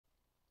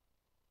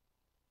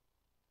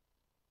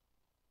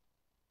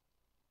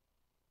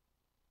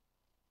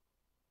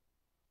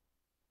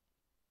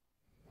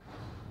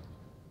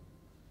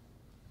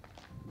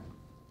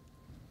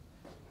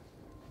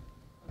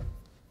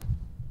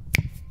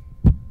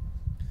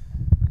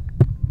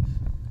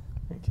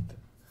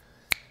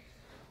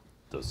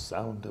The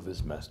sound of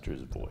his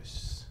master's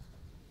voice.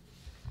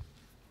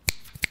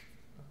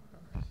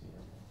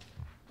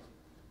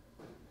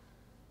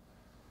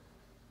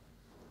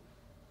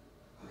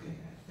 Okay,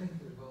 I think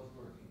they're both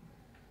working.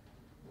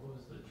 What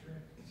was the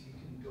trick? If you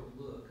can go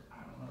look,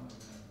 I don't know, I'm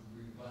gonna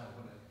revive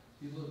what if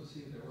you look,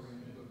 see if they're working,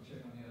 go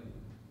check on the other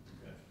one.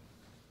 Okay.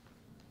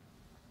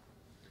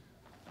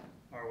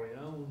 Are we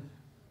on?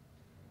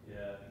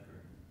 Yeah, I think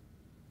we're.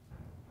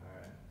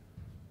 Alright.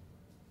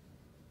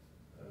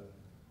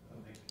 I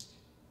think.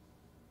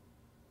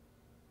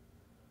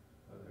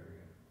 Oh, there we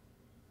go.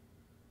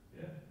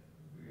 Yeah,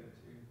 we got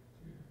two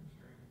different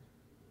strings.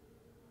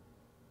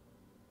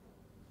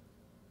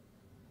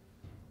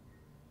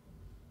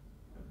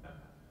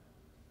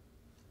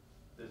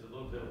 There's a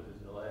little bit of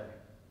a delay.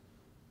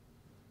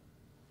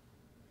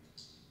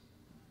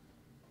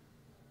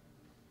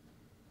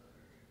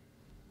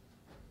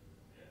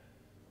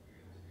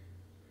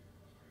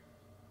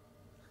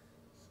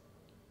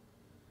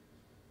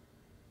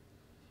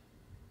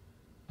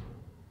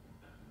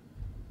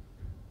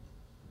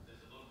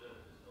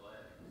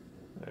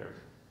 There.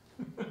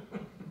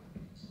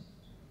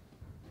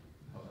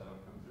 Hope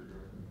that'll come through.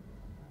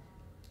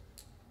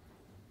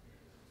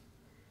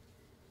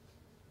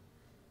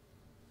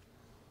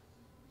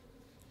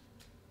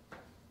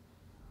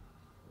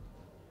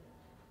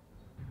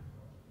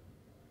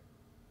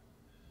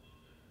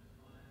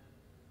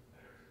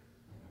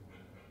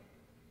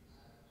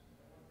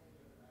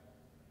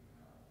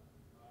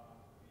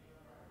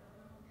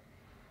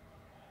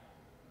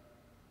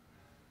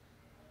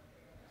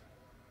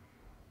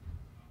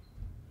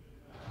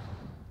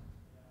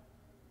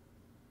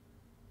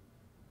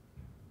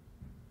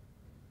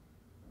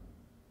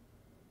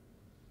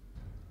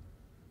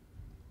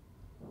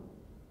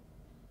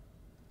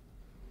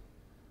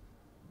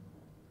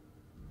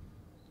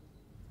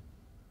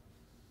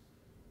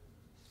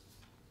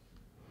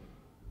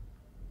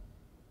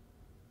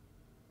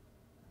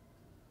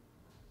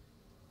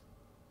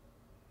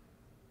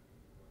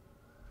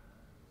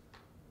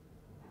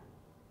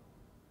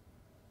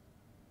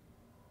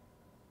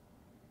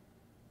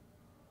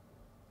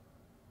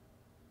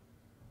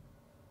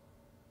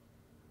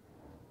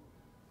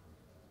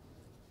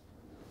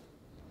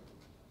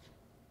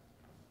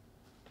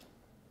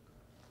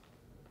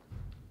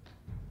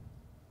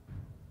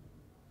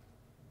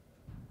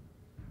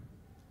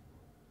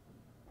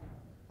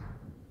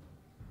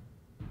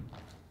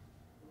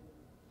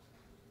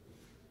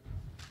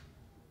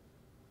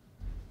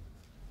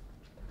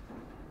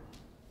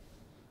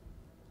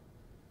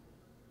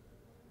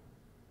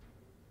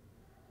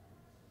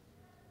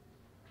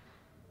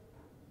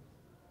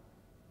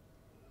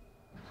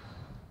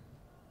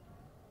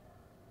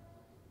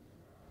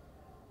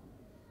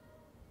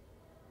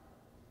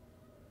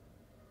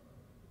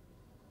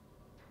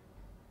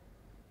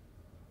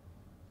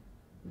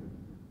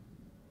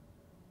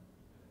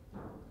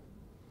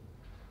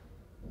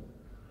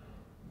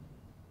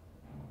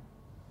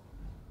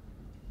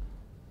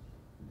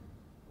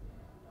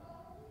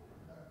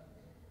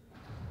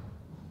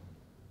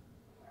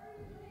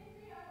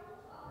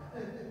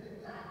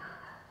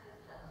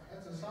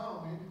 That's a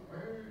song,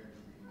 isn't it?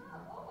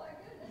 Oh my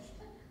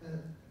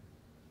goodness.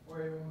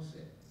 Where you wanna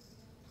sit?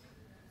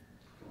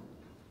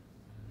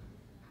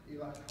 You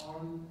like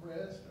arm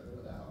rest or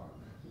without arm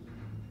rest?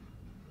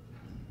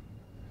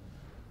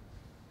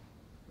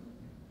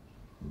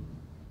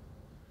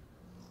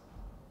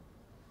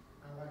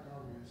 I like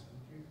arm rest,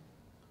 don't you?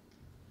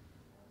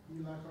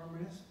 You like arm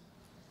rest?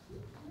 Yeah,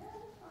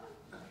 that's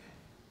fine. Okay.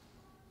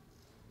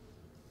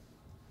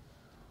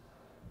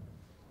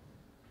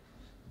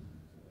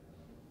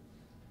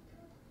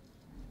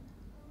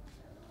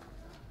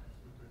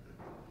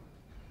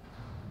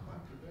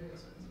 Like your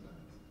best, that's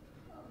nice.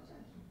 Oh,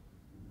 thank you.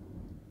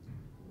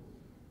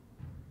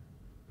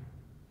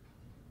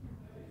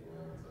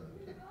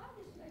 You know, I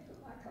just may put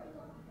my coat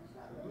on. It's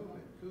not A really, little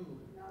bit cool.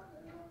 not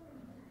really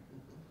warm.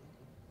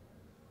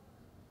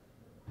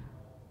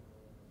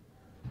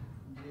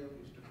 Jill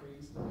used to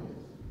freeze to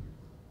death.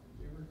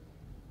 Remember?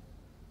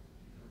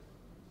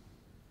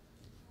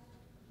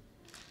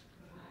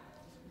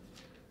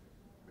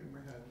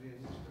 Remember how Jill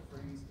used to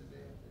freeze to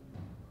death?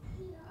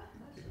 Yeah,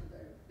 I sure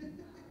do. I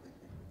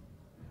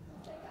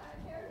think I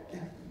inherited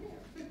that from him.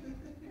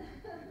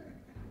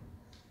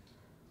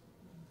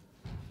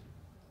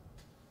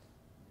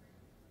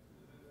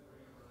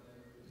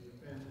 You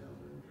found it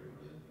over in pretty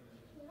good.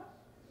 Yep.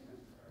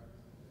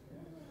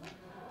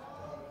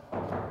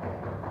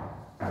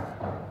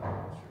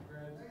 What's your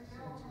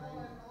grandson's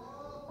name?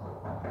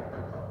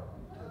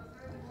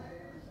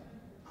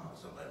 Oh,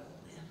 so that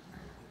won't be.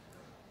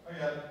 I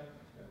got it.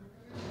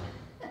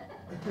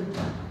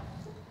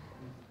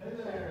 Hey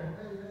there.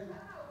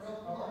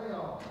 How are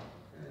y'all?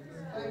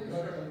 Thank you,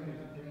 sir.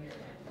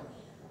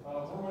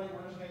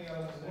 We're just hanging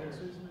out upstairs. What's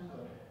his name?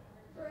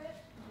 Brett,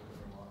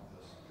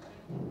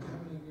 How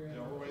many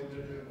Yeah, we're grand? waiting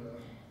to do the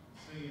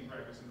singing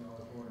practice in the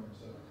auditorium,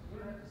 so.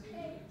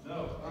 hey. No,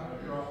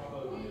 you're off the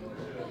boat. We're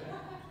good.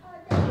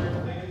 I got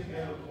Everything is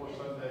together before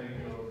Sunday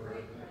and go over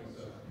everything,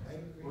 so. Hey,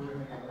 We're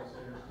gonna hang out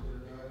upstairs.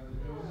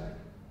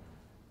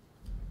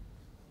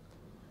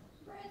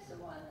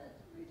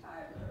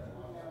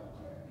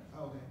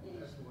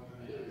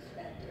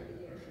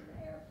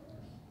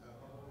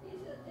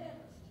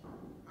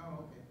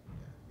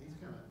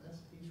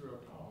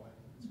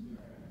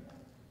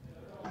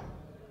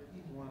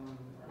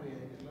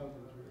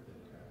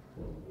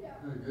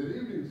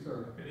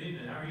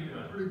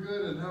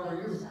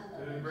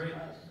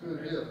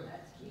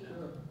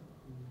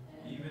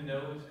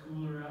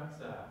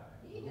 outside.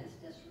 He has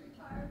just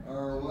retired.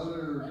 Our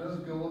weather does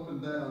go up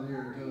and down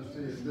here in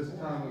Tennessee at this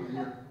time of the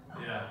year.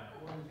 Yeah,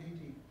 What did he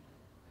teach?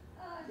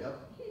 Yep.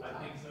 I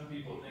think some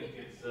people think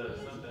it's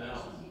something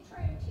else, He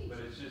trained teachers. but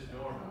it's just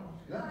normal.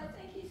 But I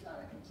think he's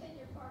gonna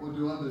continue part. What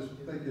do others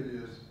think it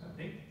is? I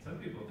think some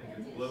people think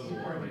it's global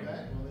warming.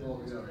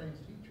 Oh, yeah.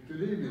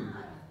 Good evening.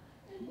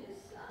 And his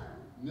son.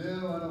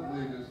 No, I don't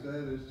believe it's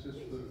that, it's just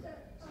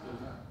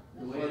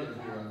the weather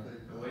here, I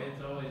think. The way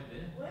it's always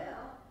been.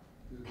 Well,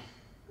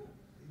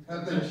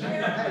 Have they,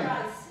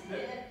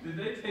 hey, Did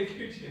they take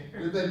your chair?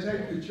 did they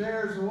take the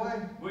chairs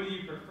away? What do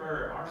you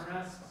prefer,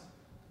 armrests?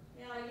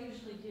 Yeah, I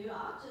usually do.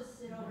 I'll just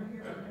sit over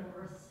here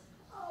indoors.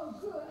 oh,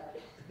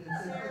 good.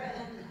 Sarah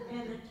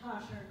and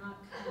Natasha are not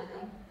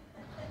coming.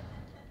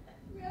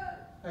 Yeah,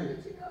 Hey.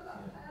 did you know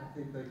about I that?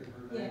 think they can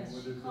her name. Yes,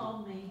 What she is it?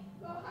 called me.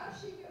 Well, how's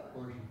she doing?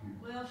 Or she-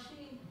 Well,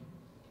 she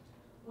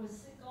was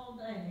sick all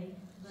day,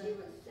 but, She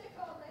was sick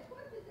all day.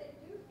 What did they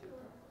do to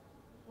her?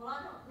 well,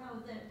 I don't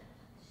know that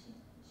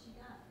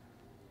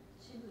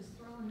she was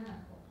throwing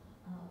up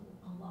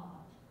a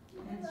lot.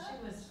 And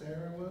she was,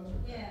 Sarah was?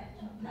 yeah,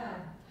 no,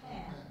 Pat.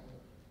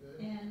 Good.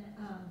 And,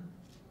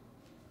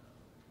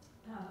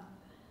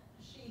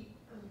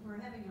 we're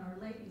having our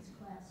ladies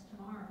class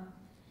tomorrow,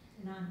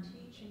 and I'm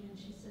teaching, and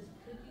she says,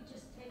 could you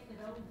just take it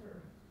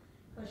over?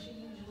 Because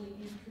she usually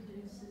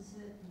introduces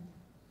it and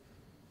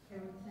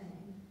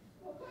everything.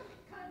 Well, what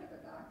kind of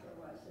a doctor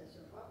was this,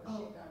 or what was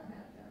she Oh. gonna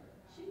have done?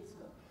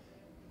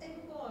 They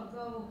were gonna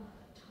go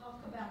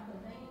talk about the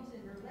veins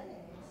in her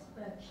legs,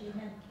 but she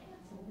had to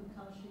cancel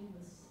because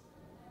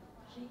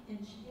she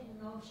didn't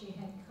know if she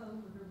had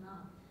COVID or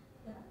not.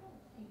 But I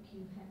don't think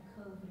you had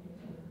COVID if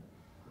you're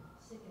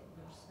sick at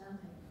your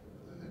stomach.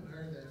 I hadn't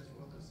heard that as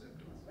one of the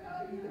symptoms.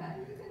 Well, you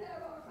could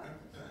have all kinds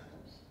of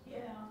symptoms.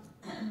 Yeah,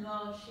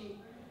 well, she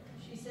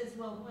says,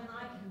 well, when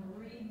I can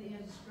read the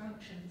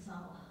instructions,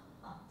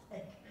 I'll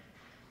take it.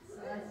 So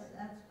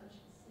that's what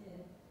she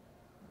said.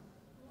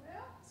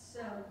 Well,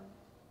 So,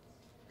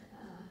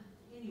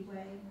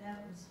 anyway,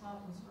 that was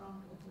what was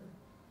wrong with her.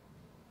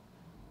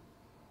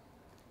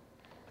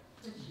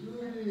 But she-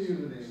 Good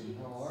evening,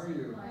 how are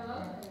you?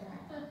 Hello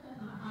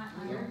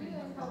there. you're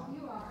good, hope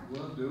you are.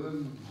 Well,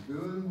 doing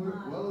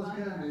well as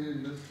can be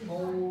in this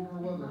colder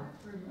weather.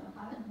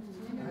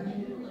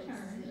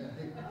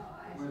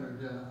 Winter,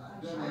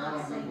 Jenny, I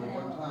don't remember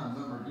one time, a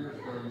number of years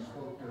ago, you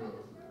spoke to,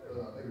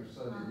 I think it was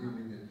Sunday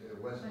evening at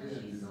West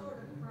End, you know.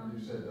 And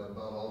you said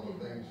about all the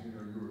things, you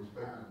know, you were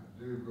expected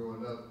to do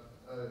growing up,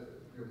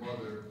 your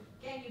mother.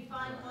 Can you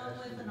find one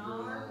asked you with to an do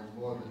arm?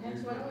 more than That's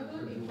you what did we're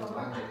because looking you were for.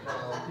 an only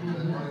child.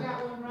 I've got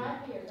one right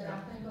here that I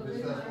think will Guess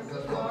be that's nice. one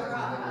thing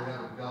that we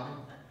have in common.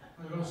 I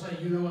was gonna say,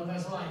 you know what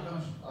that's like,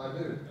 don't you? I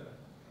do.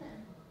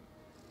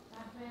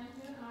 I found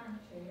you an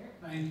armchair.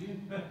 Thank you.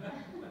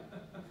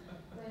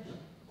 Bless you.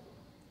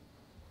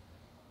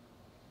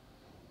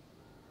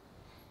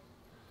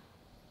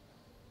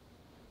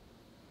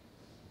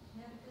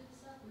 Had a good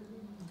supper,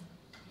 didn't you?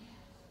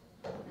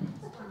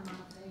 It's one of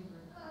my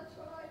favorites. That's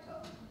what I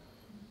told him.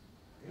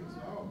 It's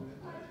all good.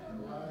 The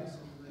rice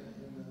and the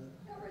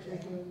Everything.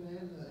 chicken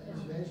and the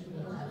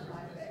vegetables. That's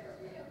my favorite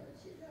meal that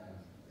she does.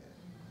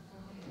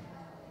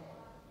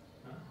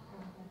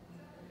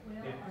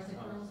 Well, are the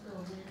girls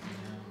going in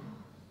now?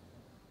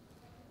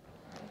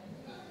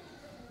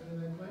 What do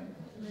they play?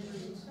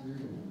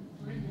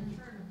 Linda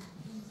Turner,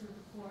 he's a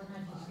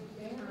coordinator.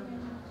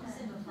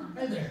 Semifinal.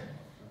 Hey there.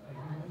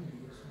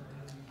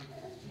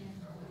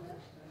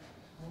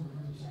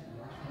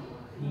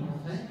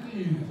 Thank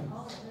you.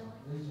 Oh,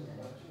 really?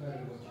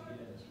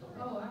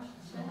 Oh, I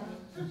should say.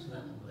 It's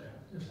that one there.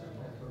 Just that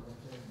one.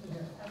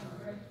 Have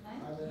a great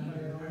night. Are they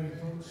hiring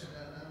folks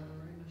down on the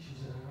arena?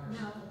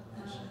 No,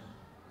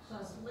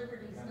 because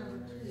Liberty's number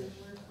 2,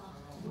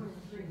 we're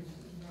 3.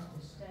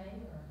 Stay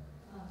or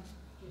Uh,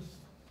 just?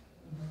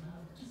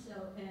 So,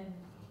 and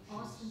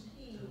Austin P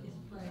is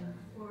playing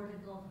Florida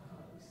Gulf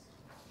Coast.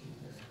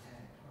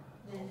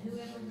 Then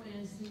whoever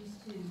wins these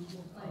 2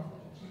 will play for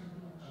the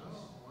championship.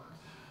 Oh, wow.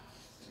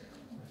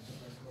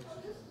 Oh,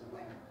 this is the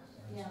winner.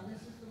 Yeah,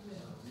 this is the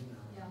winner.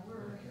 Yeah,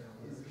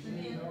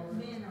 the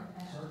men are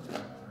out.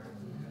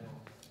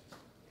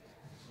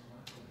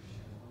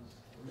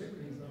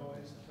 Liberty's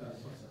always tough.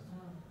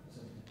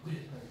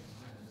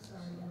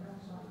 Sorry, I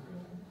don't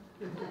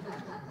like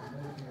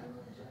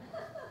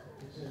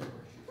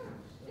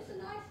It's a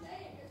nice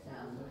name, it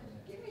sounds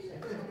like. Give me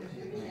that.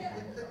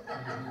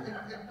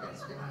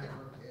 That's my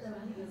work. that.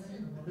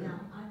 Now,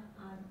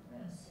 I'm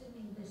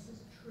assuming this is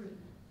true.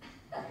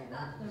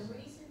 The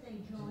reason they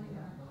joined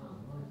our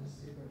conference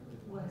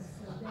was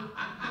so they could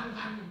come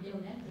in and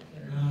donate.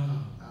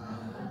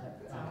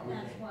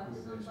 That's what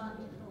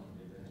somebody told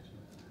me.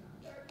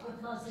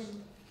 Because in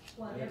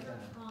whatever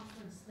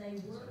conference they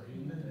were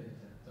in,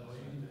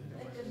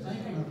 they could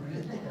take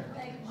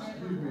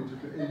Excuse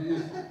me, it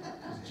is,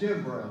 it's Jim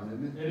Brown,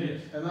 isn't it? It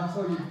is. And I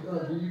saw you,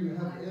 do you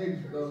have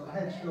eggs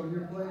hatched on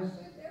your place?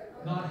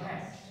 Not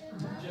hatched,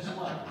 just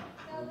like.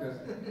 Okay.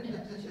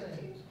 Two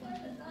teams play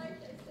tonight,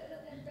 they said,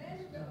 and then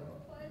Vanderbilt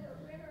will play the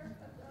winner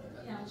of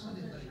the. Yeah, on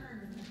the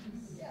tournament.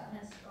 Yeah,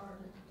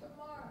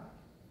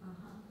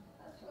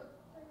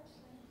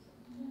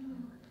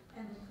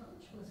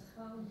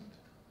 Oh,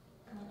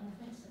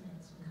 I think so,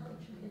 it's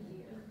coach of the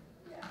year.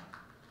 Yeah.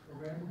 For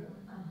Vanderbilt?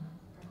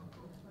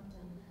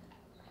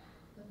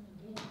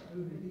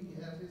 Who did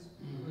he have his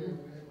career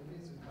with when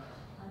he's in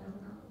college? I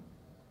don't know.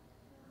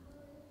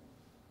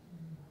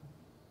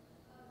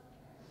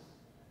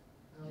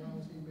 How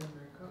long's he been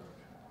their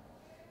coach?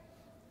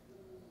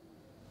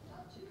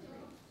 About 2,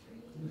 3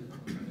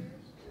 Three.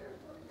 years.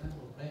 That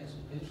will pass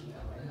the pitch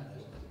now, isn't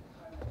it?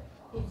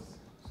 It's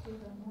still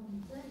got more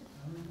than that.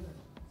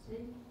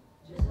 See?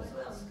 Just as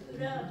well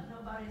scoot up,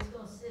 nobody's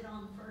gonna sit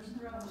on the first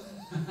row.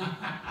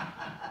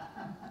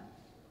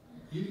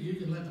 You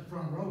can let the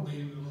front row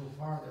be a little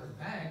farther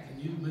back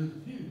and you can move the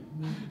pew.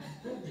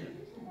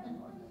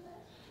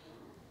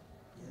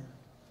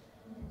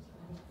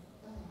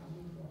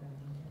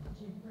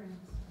 Jim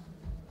Brown's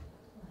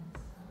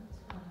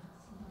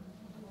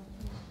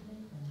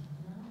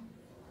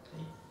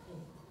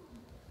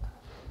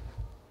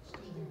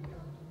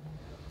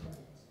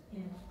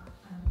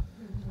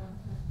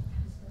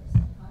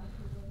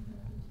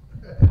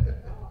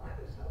Oh, I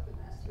was hoping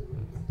that's who we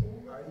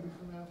did. Are you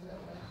from out that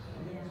way?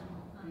 Yeah.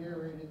 You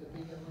ever ready to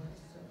be on?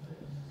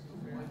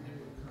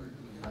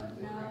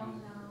 No.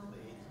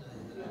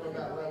 What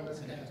about Loveless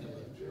County?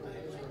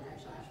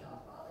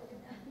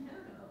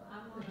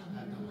 I'm watching.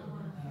 I don't know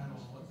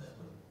what that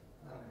would,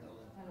 I don't know.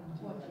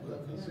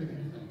 Well,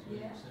 considering that you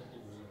Yeah. accept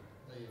it was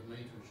a day of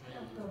major Don't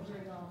shame. go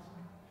very often.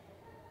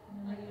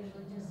 I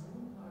usually just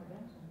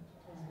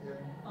Yeah,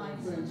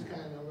 the food's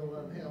kind of a little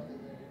unhealthy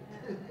there.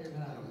 And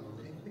I don't know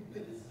that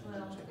that is.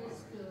 well,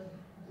 it's good.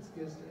 It's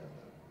good stuff.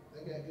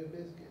 They got good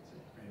biscuits.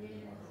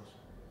 Maybe one of those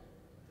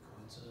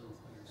coincidental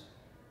things.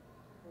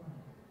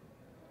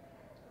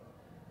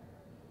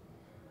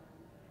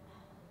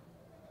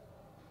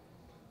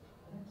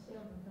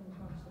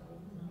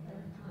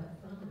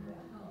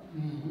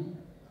 Mm-hmm.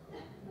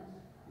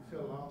 You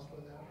feel lost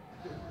without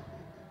it?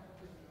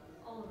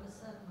 All of a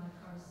sudden, my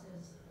car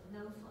says,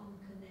 no phone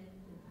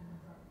connected, and I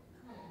thought,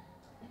 oh.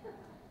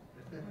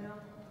 Well,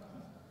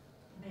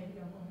 maybe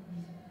I won't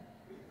use it.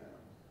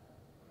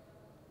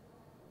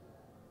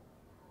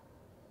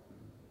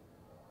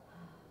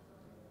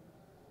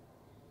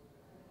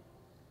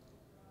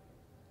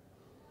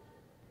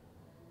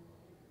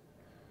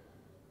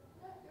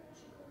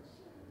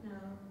 No.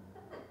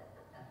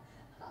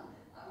 I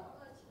won't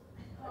let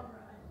you. All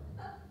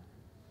right.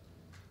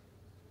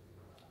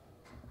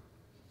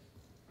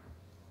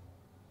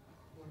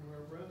 Wonder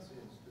where Russ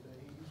is today.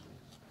 He usually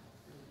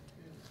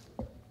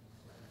good.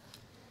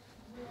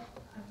 Well,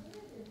 I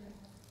read in the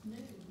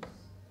news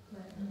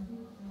that they're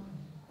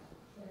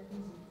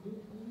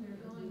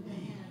going to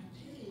have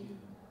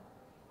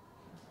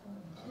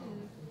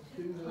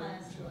two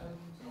classes.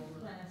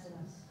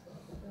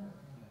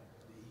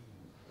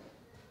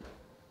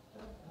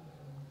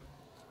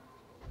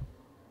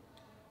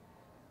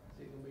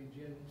 Is it gonna be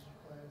Jen's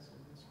class in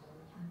this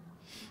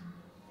college?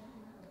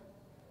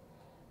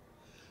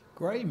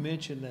 Gray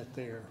mentioned that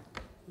they're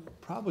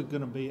probably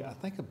gonna be, I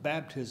think, a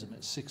baptism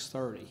at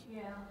 6:30.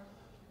 Yeah.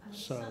 I mean,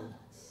 So-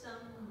 some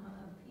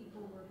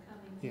people were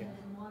coming Yeah. in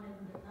and wanted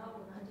to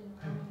know, and I didn't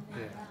know anything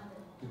Yeah.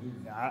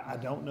 about it. I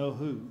don't know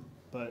who,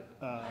 but,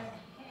 Hannah,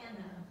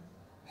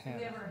 Hannah,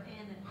 whoever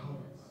Hannah is.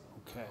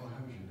 okay. Oh,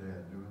 how's your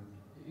dad doing?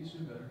 He's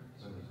doing better.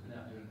 He's been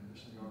out doing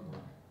some yard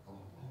work. Oh,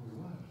 he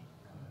was.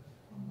 Right.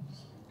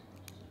 So,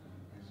 just a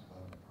piece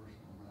about a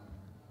personal matter,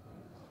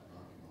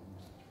 not a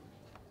normal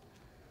situation.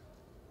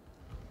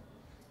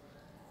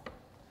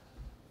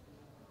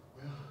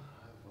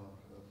 Well,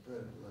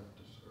 Fred left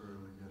us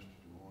early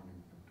yesterday morning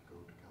to go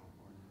to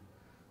California.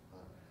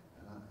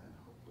 And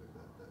hopefully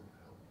that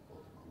helped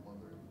both my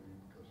mother and me,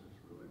 because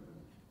it's really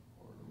been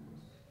hard on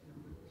us,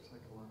 really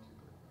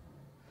psychologically.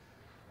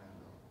 And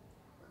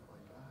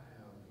like I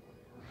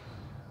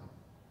personally have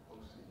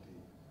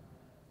OCD.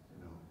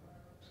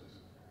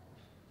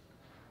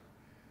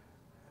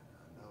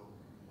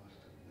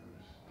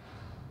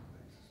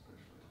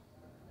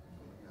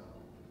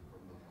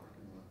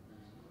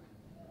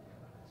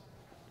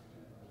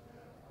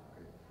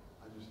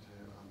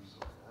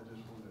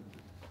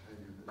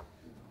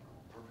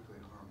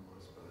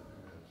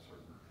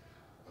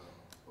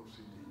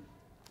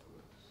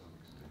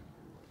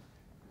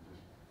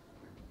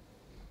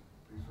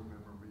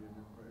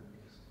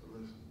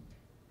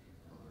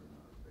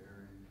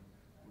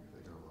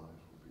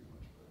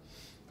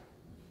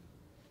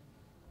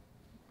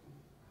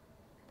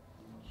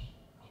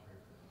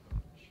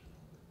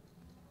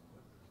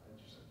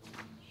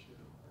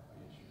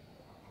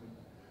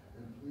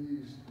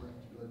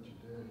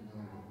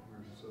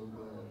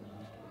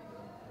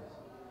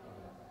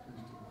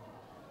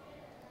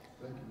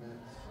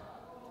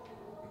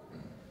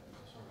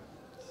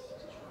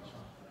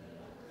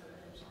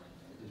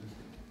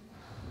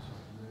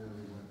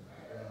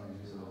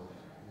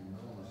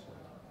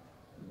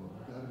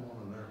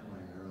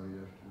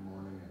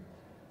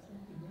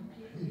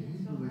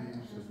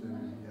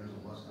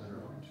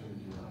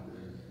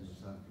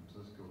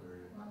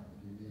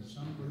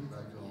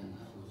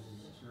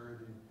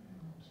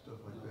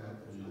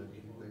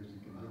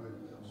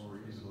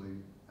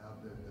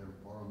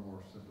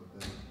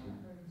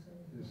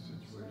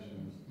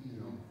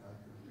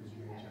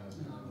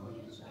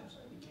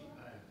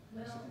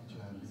 Well,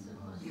 Trying a to piece of do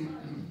my it. son,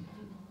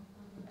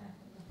 on the back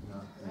of the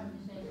Not because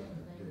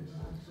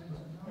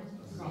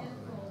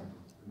Sanford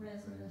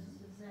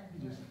residences at the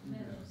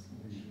middle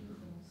school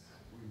schools.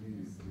 we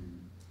needed to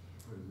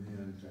put it in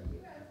to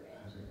have it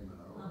come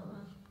out.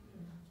 Uh-huh.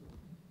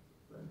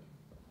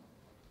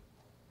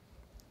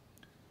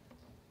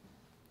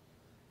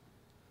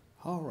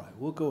 All right,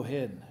 we'll go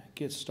ahead and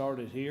get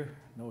started here.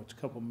 I know it's a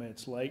couple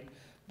minutes late,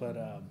 but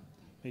let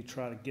me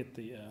try to get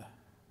the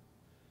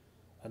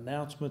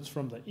announcements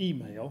from the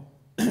email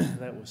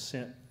that was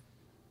sent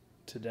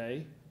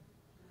today.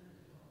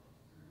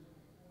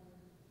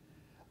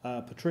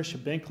 Patricia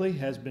Binkley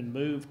has been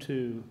moved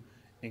to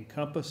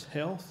Encompass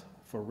Health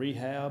for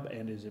rehab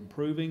and is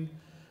improving.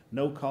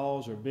 No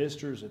calls or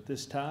visitors at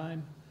this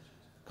time.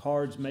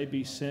 Cards may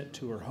be sent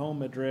to her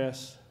home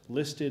address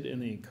listed in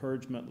the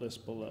encouragement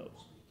list below.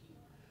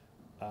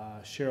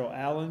 Cheryl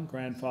Allen,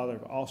 grandfather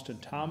of Austin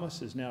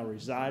Thomas, is now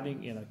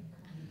residing in a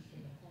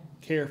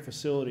care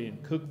facility in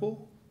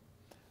Cookville.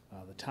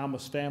 The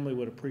Thomas family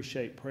would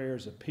appreciate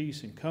prayers of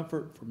peace and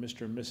comfort for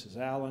Mr. and Mrs.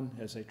 Allen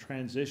as they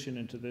transition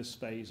into this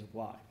phase of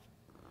life.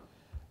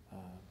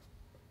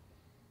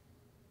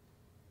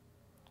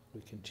 We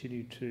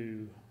continue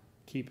to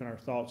keep in our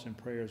thoughts and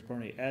prayers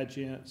Bernie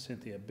Adjent,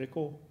 Cynthia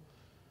Bickle,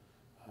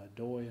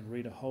 Doy and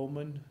Rita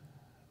Holman.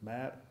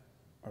 Matt,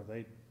 are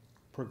they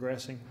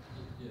progressing?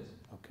 Yes.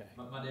 Okay.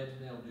 My dad's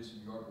been able to do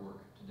some yard work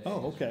today.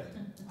 Oh, okay.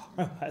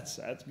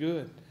 That's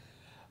good.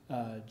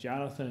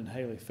 Jonathan and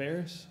Haley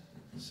Ferris,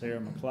 Sarah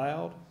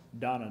McLeod,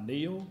 Donna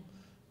Neal,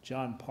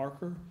 John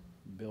Parker,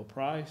 Bill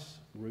Price,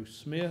 Ruth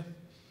Smith,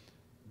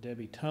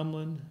 Debbie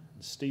Tumlin,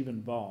 and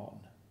Stephen Vaughn.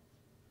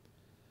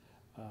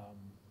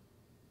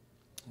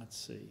 Let's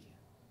see.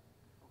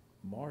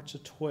 March the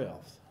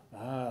 12th.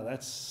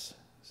 That's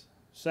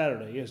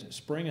Saturday, isn't it?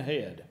 Spring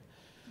ahead.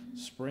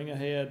 Spring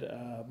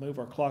ahead. Move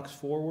our clocks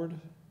forward.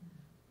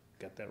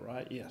 Got that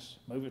right? Yes.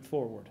 Move it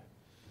forward.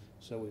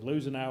 So we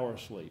lose an hour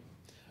of sleep.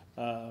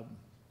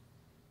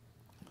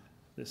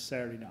 This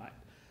Saturday night.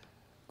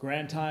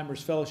 Grand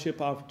Timers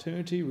Fellowship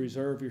opportunity.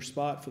 Reserve your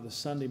spot for the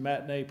Sunday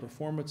matinee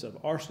performance of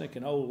Arsenic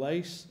and Old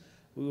Lace.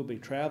 We will be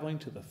traveling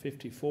to the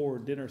 54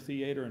 Dinner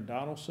Theater in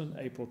Donaldson,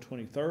 April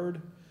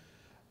 23rd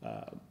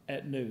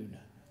at noon.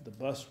 The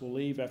bus will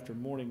leave after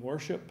morning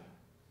worship.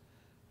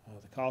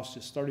 The cost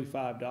is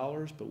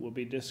 $35, but will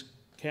be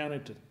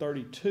discounted to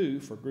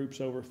 $32 for groups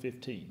over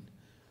 15.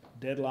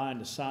 Deadline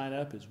to sign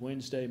up is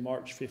Wednesday,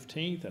 March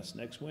 15th. That's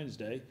next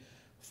Wednesday.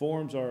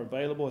 Forms are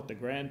available at the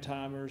Grand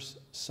Timers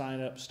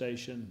sign-up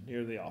station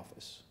near the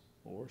office.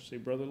 Or see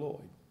Brother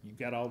Lloyd. You've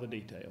got all the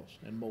details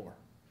and more.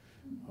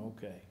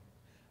 Okay.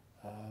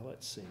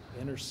 Let's see.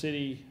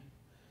 Intercity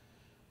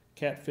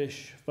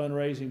Catfish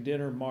Fundraising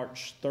Dinner,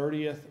 March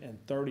 30th and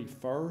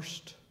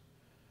 31st,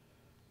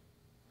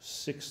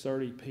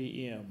 6:30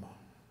 p.m.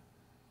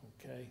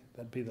 Okay.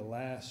 That'd be the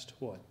last,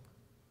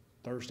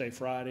 Thursday,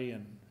 Friday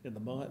in the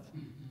month? I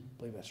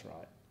believe that's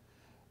right.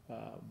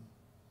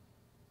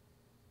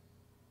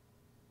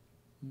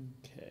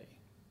 Okay.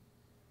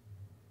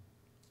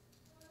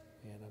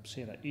 And I'm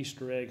seeing an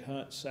Easter egg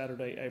hunt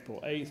Saturday, April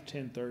 8th,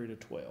 10:30 to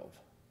 12.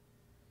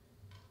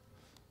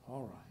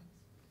 All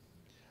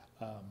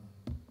right.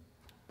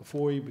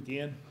 Before we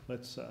begin,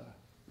 let's go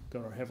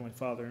to our Heavenly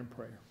Father in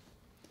prayer.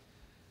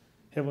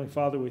 Heavenly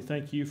Father, we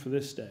thank you for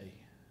this day.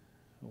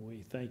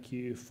 We thank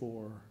you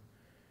for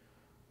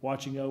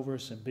watching over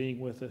us and being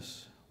with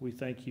us. We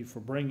thank you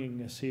for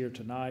bringing us here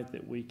tonight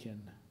that we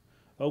can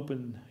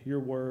open your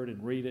word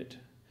and read it.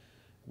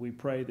 We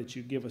pray that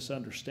you give us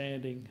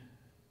understanding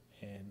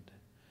and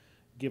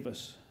give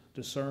us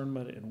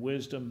discernment and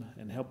wisdom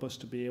and help us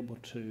to be able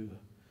to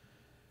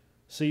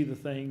see the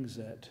things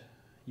that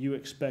you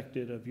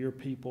expected of your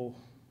people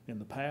in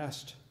the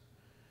past.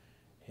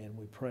 And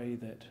we pray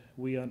that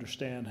we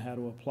understand how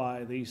to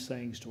apply these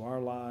things to our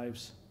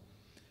lives.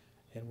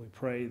 And we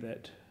pray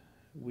that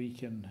we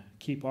can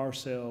keep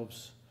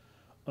ourselves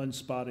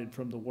unspotted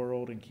from the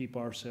world and keep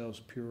ourselves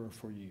pure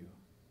for you.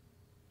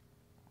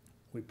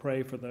 We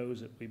pray for those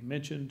that we've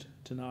mentioned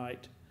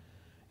tonight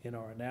in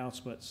our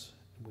announcements.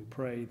 And we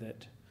pray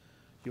that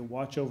you'll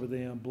watch over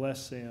them,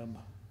 bless them,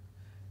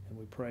 and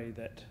we pray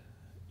that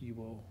you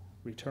will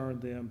return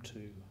them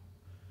to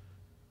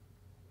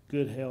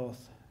good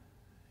health.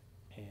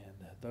 And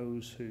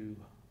those who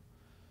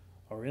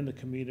are in the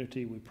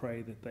community, we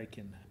pray that they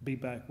can be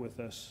back with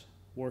us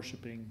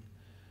worshiping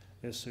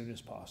as soon as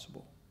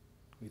possible.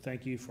 We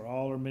thank you for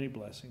all our many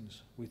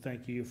blessings. We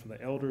thank you for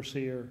the elders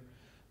here,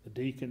 the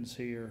deacons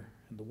here,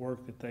 and the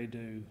work that they do.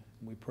 And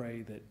we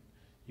pray that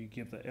you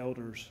give the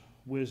elders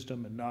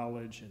wisdom and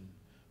knowledge and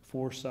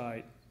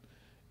foresight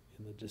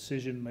in the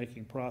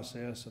decision-making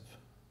process of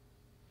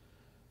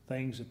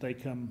things that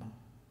come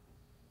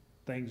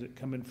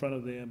in front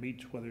of them,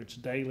 each whether it's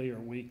daily or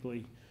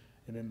weekly,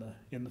 and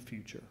in the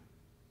future.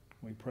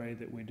 We pray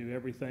that we do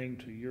everything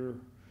to your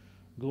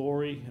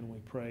glory, and we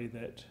pray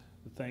that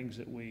the things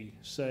that we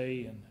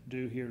say and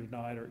do here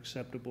tonight are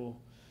acceptable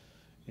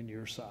in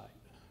your sight.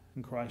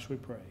 In Christ we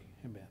pray.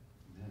 Amen.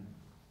 Amen.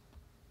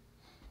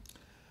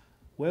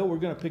 Well, we're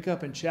going to pick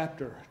up in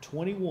chapter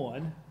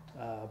 21,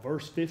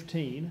 verse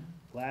 15.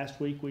 Last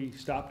week we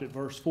stopped at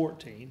verse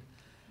 14.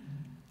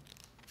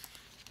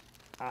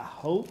 I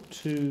hope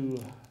to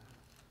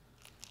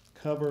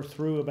cover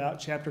through about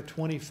chapter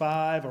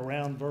 25,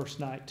 around verse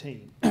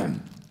 19.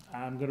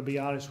 I'm going to be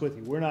honest with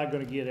you. We're not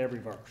going to get every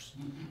verse.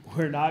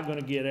 We're not going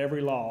to get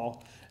every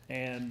law.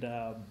 And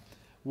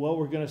what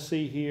we're going to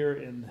see here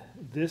in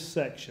this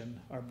section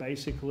are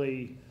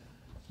basically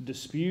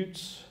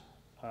disputes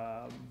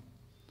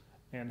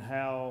and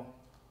how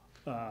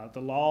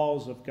the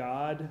laws of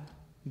God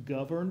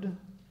governed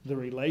the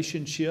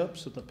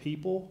relationships of the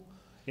people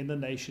in the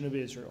nation of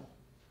Israel.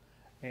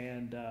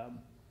 And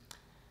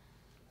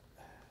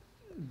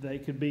they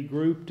could be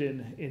grouped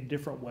in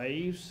different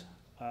ways,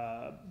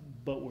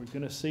 but we're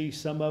going to see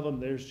some of them.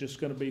 There's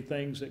just going to be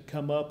things that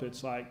come up.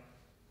 It's like,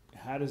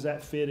 how does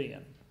that fit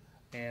in?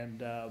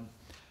 And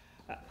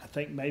I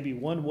think maybe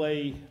one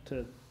way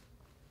to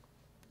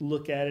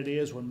look at it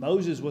is when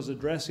Moses was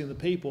addressing the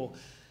people,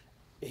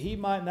 he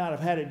might not have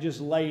had it just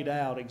laid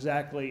out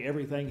exactly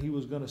everything he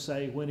was going to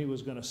say when he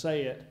was going to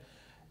say it.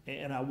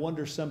 And I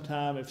wonder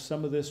sometime if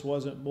some of this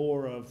wasn't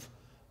more of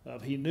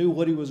he knew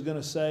what he was going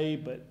to say,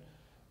 but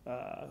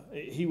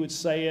he would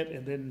say it,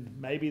 and then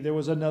maybe there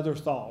was another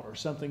thought or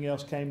something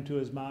else came to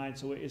his mind.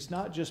 So it's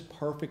not just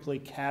perfectly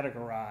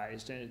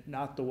categorized, and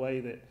not the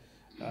way that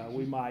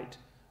we might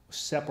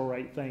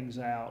separate things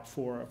out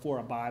for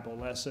a Bible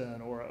lesson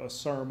or a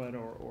sermon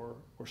or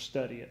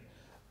study it,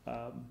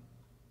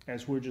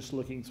 as we're just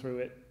looking through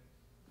it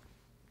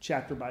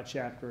chapter by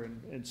chapter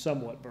and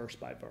somewhat verse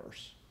by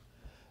verse.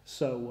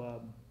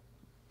 So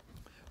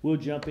we'll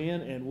jump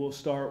in and we'll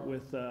start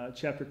with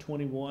chapter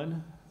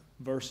 21,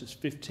 verses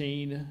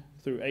 15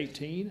 through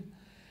 18.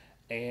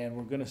 And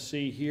we're going to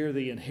see here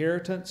the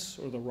inheritance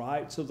or the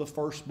rights of the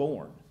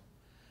firstborn.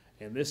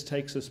 And this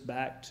takes us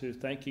back to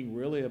thinking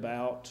really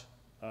about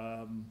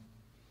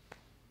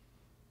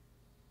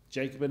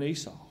Jacob and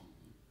Esau.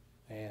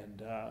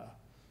 And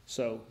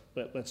so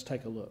let's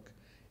take a look.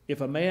 If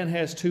a man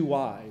has two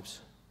wives,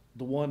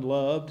 the one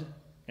loved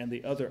and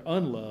the other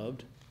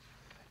unloved,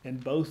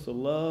 and both the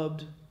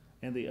loved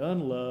and the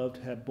unloved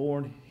have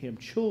borne him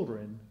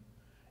children,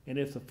 and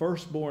if the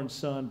firstborn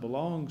son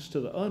belongs to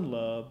the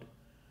unloved,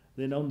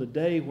 then on the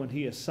day when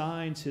he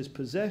assigns his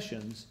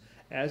possessions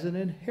as an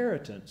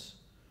inheritance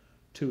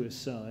to his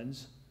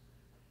sons,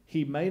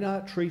 he may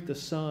not treat the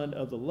son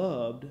of the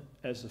loved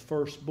as the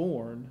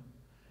firstborn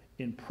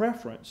in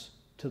preference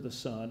to the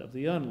son of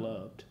the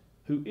unloved,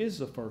 who is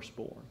the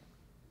firstborn.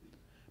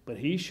 But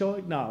he shall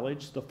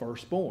acknowledge the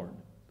firstborn,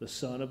 the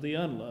son of the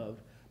unloved,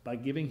 by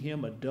giving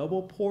him a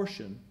double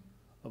portion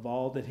of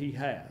all that he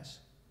has.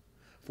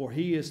 For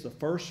he is the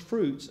first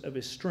fruits of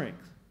his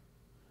strength.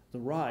 The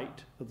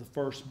right of the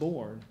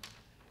firstborn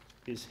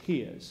is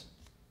his.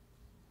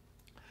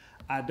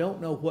 I don't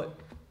know what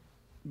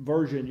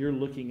version you're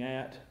looking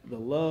at, the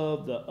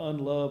loved, the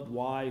unloved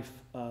wife.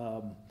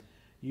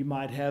 You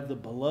might have the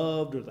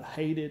beloved or the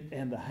hated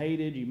and the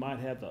hated. You might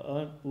have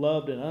the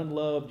loved and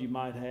unloved. You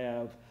might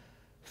have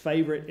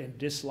favorite and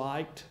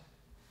disliked.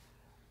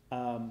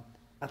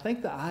 I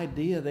think the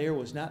idea there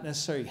was not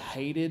necessarily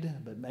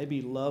hated, but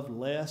maybe loved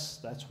less.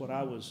 That's what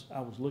I was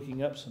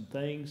looking up some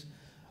things.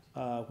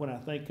 When I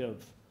think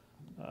of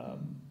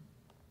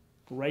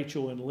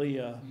Rachel and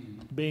Leah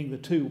being the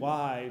two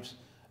wives,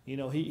 you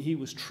know, he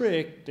was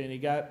tricked and he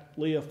got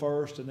Leah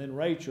first and then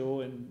Rachel.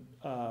 And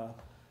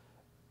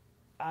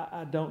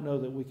I don't know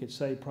that we could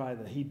say probably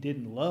that he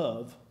didn't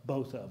love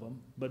both of them,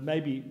 but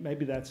maybe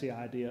that's the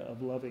idea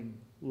of loving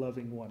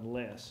one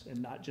less and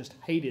not just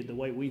hated the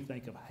way we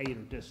think of hate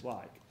or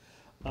dislike.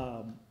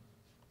 The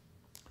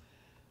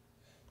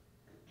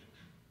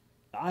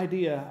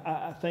idea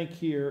I think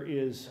here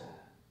is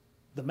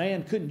the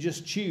man couldn't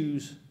just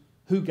choose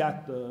who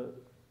got the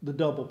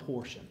double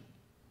portion.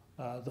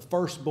 The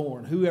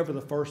firstborn, whoever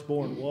the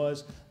firstborn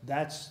was,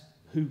 that's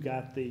who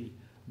got the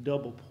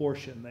double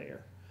portion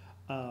there.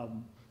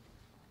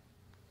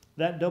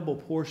 That double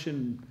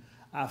portion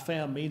I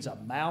found means a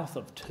mouth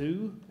of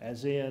two,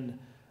 as in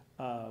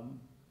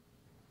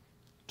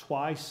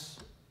twice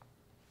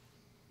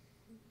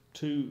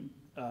to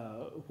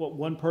what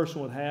one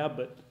person would have,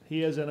 but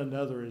he has in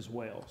another as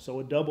well. So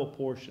a double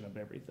portion of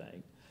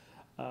everything.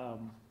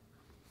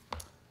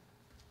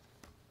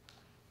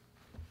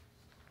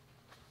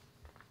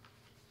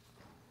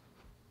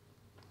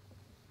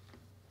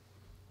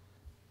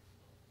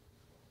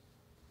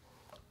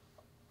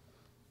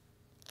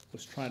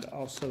 Was trying to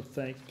also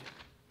think,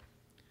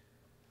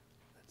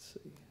 let's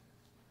see.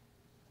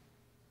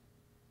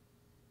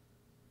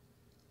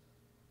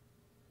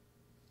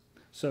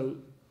 So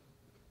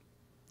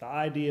the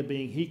idea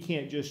being he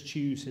can't just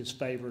choose his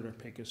favorite or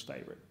pick his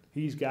favorite.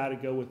 He's got to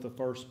go with the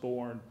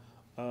firstborn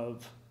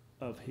of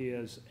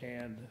his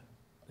and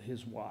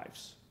his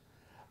wife's.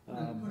 Put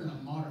in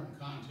a modern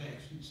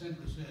context, it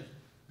simply says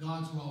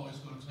God's law is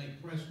going to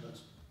take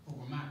precedence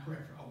over my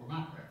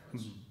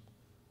preference.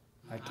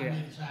 I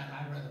may decide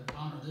I'd rather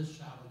honor this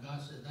child, but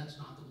God said that's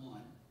not the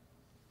one.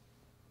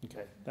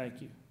 Okay,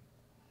 thank you.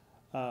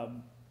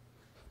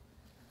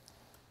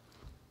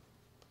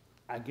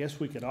 I guess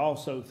we could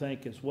also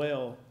think as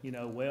well,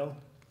 well,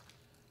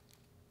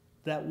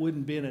 that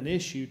wouldn't been an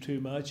issue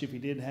too much if he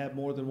didn't have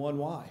more than one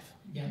wife.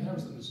 Yeah, that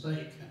was the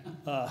mistake.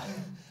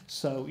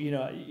 So,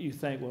 you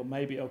think, well,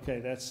 maybe, okay,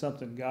 that's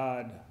something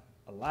God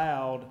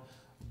allowed,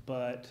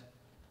 but,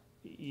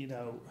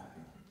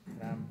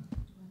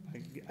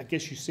 I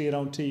guess you see it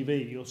on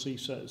TV. You'll see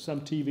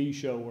some TV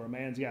show where a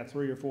man's got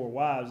 3 or 4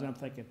 wives, and I'm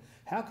thinking,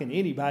 how can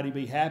anybody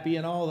be happy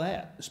in all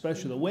that,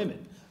 especially the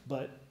women?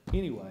 But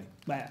anyway,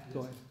 Matt,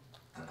 go ahead.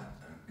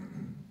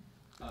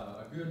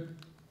 A good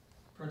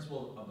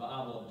principle of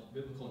Bible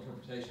biblical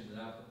interpretation that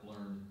I've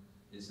learned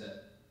is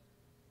that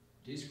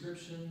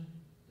description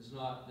does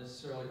not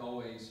necessarily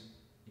always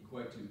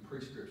equate to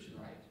prescription.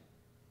 Right.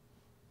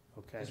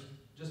 Okay.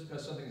 Just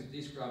because something is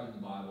described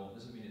in the Bible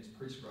doesn't mean it's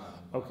prescribed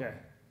in the Bible.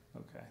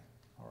 Okay,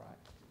 all right.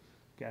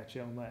 Got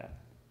you on that.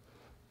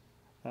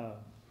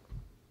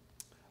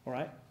 All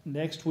right,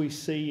 next we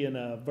see in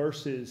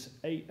verse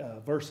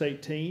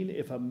 18,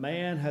 if a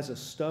man has a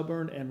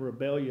stubborn and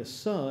rebellious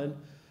son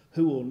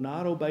who will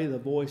not obey the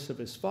voice of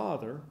his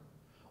father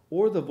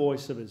or the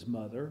voice of his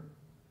mother,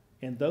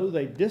 and though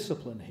they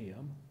discipline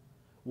him,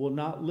 will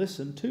not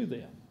listen to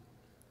them,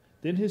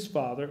 then his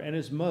father and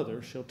his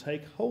mother shall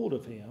take hold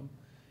of him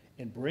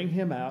and bring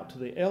him out to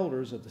the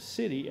elders of the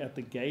city at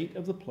the gate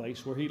of the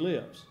place where he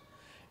lives.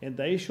 And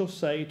they shall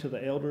say to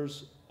the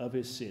elders of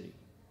his city,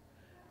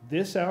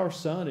 this our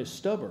son is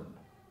stubborn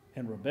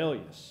and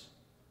rebellious.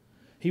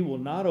 He will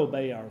not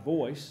obey our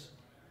voice.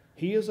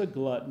 He is a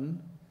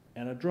glutton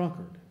and a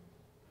drunkard.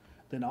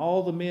 Then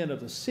all the men of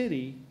the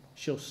city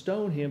shall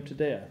stone him to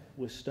death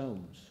with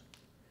stones.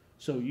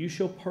 So you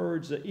shall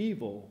purge the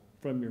evil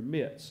from your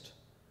midst,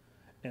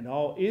 and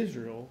all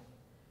Israel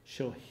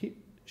shall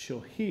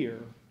hear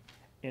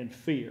and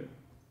fear.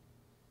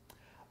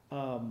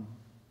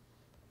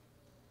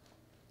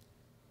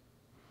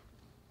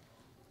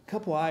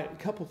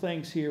 Couple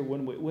things here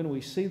when we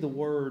see the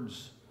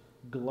words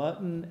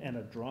glutton and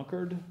a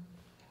drunkard.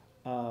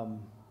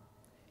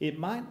 It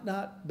might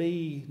not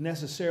be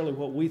necessarily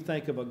what we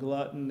think of a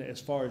glutton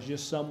as far as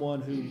just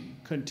someone who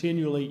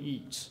continually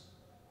eats.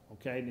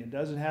 Okay, and it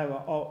doesn't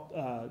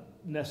have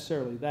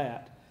necessarily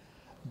that,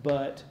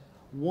 but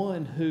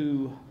one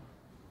who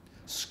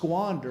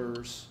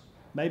squanders,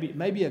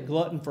 maybe a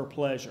glutton for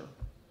pleasure,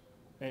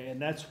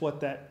 and that's what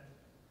that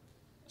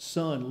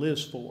son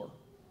lives for.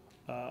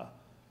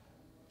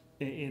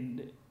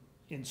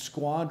 In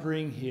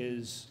squandering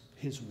his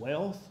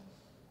wealth,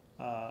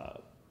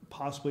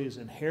 possibly his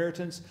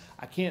inheritance.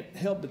 I can't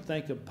help but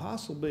think of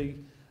possibly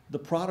the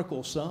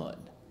prodigal son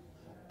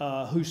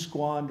who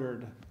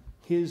squandered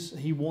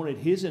he wanted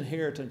his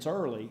inheritance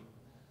early,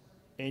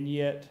 and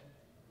yet,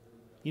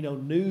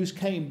 news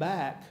came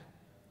back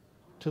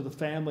to the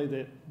family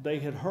that they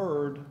had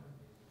heard,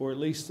 or at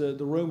least the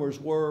rumors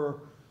were,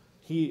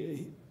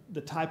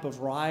 the type of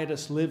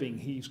riotous living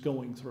he's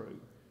going through.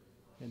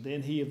 And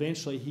then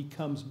he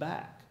comes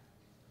back,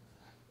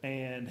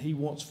 and he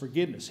wants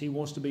forgiveness. He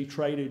wants to be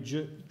treated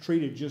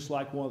just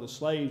like one of the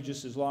slaves,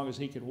 just as long as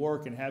he can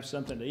work and have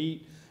something to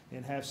eat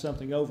and have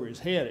something over his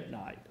head at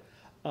night.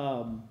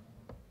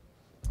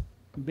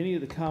 Many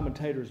of the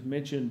commentators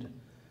mentioned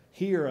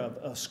here of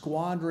a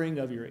squandering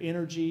of your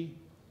energy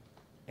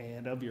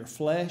and of your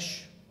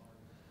flesh,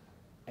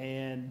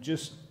 and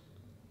just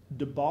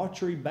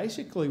debauchery,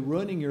 basically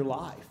ruining your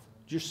life,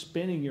 just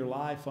spending your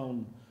life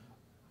on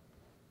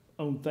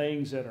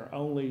things that are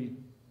only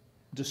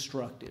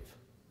destructive,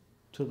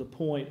 to the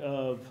point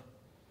of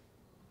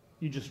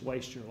you just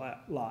waste your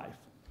life.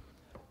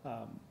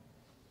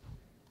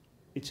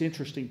 It's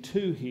interesting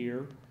too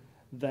here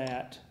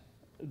that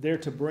they're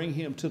to bring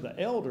him to the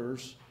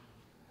elders,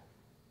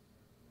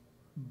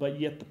 but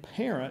yet the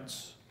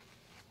parents,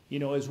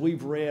 as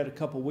we've read a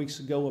couple weeks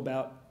ago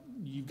about,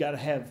 you've got to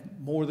have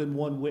more than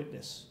one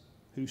witness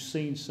who's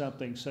seen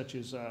something, such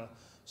as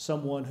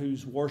someone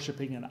who's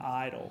worshiping an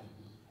idol.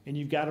 And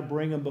you've got to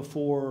bring them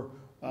before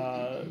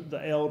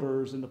the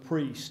elders and the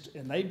priest,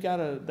 and they've got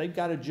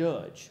to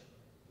judge.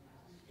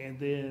 And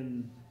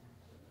then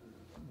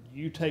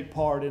you take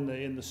part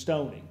in the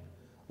stoning.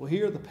 Well,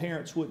 here the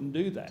parents wouldn't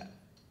do that.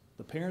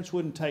 The parents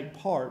wouldn't take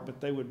part,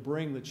 but they would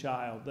bring the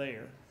child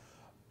there.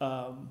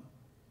 I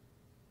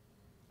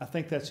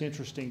think that's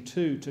interesting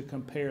too, to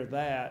compare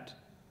that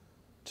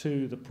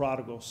to the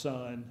prodigal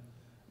son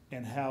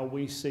and how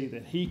we see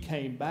that he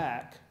came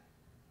back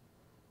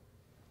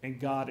and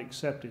God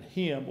accepted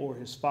him, or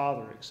his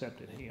father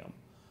accepted him.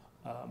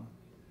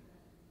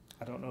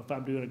 I don't know if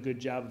I'm doing a good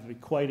job of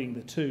equating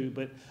the two,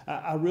 but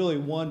I really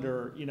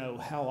wonder,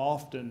 how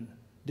often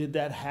did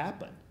that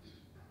happen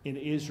in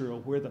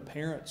Israel, where the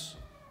parents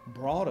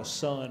brought a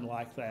son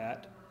like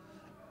that?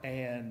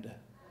 And,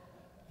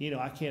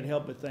 I can't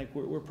help but think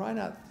we're probably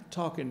not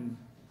talking,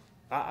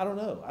 I don't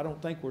know. I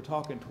don't think we're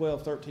talking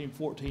 12, 13,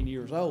 14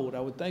 years old. I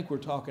would think we're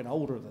talking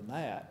older than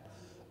that.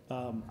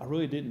 I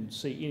really didn't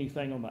see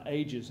anything on the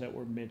ages that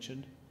were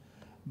mentioned.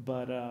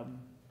 But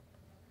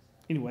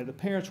anyway, the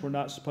parents were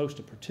not supposed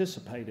to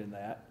participate in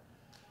that.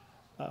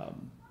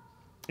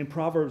 In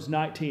Proverbs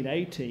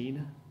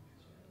 19:18,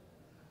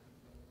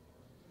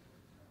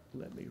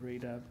 let me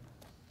read, I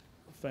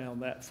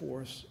found that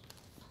for us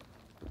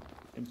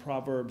in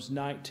Proverbs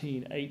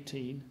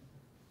 19:18.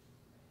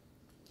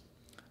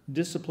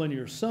 Discipline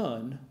your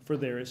son, for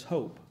there is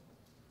hope.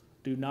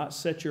 Do not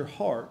set your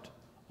heart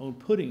on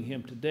putting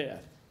him to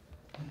death.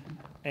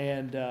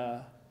 And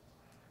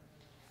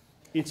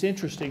it's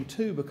interesting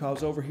too,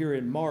 because over here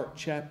in Mark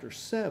chapter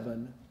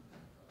 7,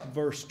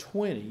 verse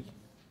 20,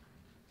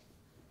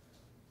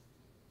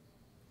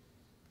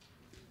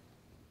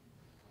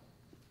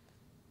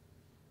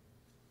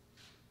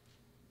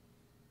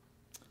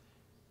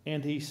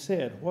 and he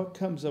said, what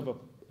comes of a,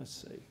 let's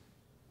see,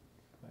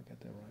 if I got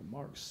that right,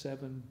 Mark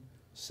 7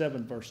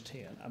 verse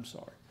 10, I'm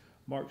sorry.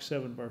 Mark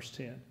 7 verse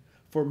 10.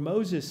 For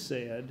Moses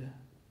said,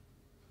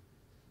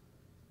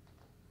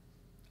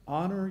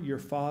 honor your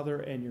father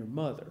and your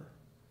mother,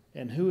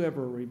 and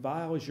whoever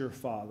reviles your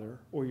father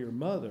or your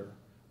mother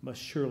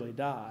must surely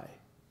die.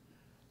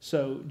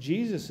 So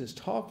Jesus is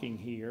talking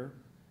here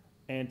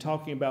and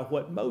talking about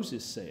what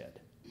Moses said.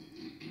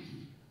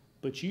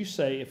 But you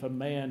say, if a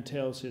man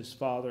tells his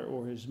father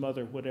or his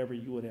mother, whatever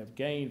you would have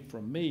gained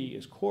from me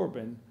is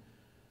Corban,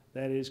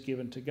 that is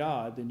given to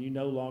God, then you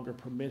no longer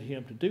permit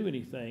him to do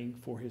anything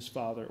for his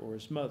father or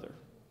his mother,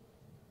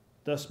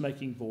 thus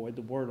making void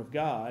the word of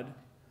God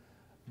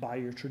by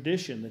your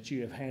tradition that you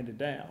have handed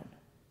down,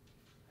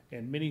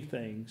 and many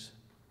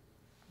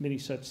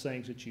such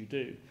things that you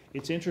do.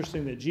 It's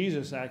interesting that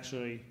Jesus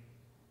actually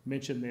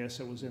mentioned this.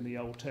 It was in the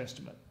Old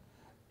Testament.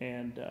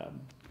 And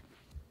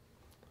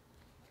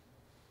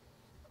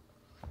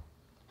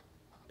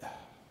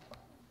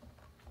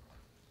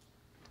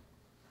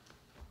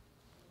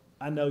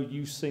I know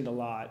you've seen a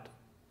lot,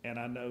 and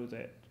I know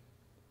that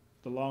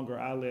the longer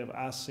I live,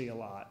 I see a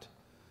lot.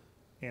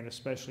 And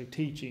especially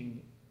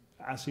teaching,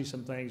 I see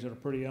some things that are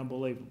pretty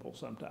unbelievable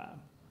sometimes.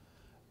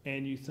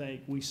 And you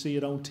think, we see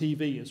it on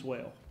TV as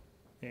well.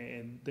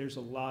 And there's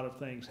a lot of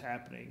things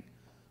happening.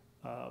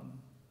 I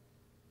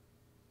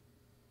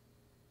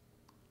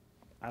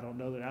don't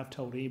know that I've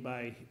told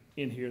anybody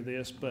in here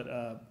this, but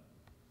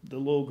the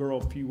little girl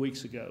a few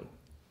weeks ago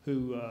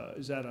who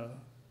is at a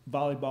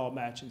volleyball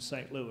match in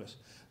St. Louis,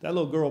 that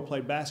little girl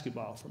played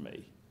basketball for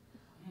me.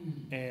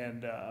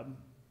 And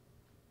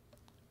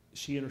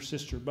she and her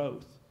sister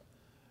both.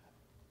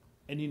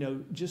 And, you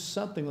know, just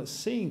something, like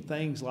seeing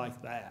things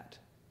like that,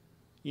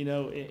 you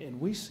know, and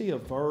we see a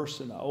verse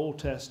in the Old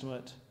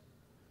Testament,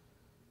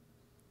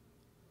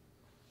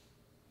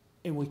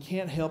 and we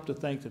can't help to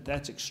think that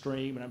that's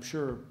extreme. And I'm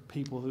sure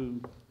people who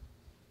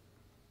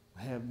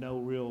have no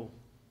real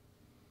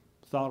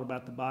thought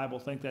about the Bible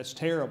think that's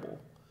terrible.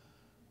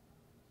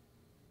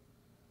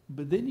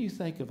 But then you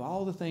think of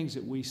all the things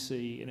that we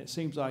see, and it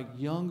seems like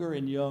younger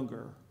and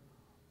younger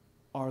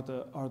are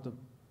the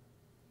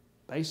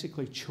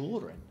basically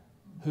children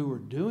who are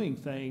doing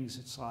things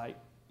it's like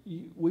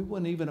we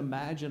wouldn't even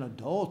imagine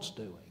adults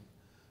doing,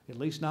 at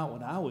least not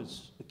when I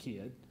was a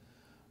kid.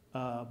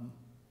 And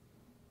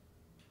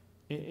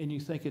you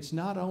think it's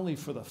not only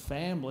for the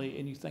family,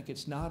 and you think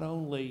it's not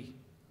only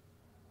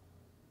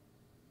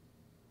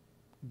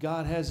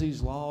God has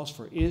these laws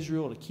for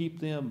Israel to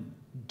keep them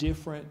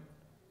different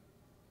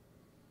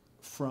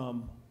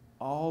from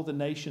all the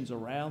nations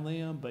around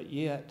them, but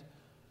yet,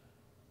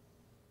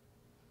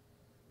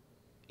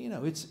 you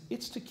know,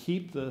 it's to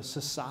keep the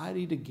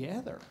society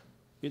together,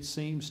 it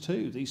seems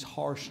too, these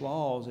harsh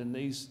laws and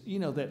these, you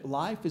know, that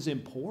life is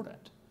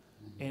important,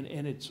 and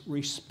it's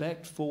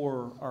respect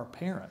for our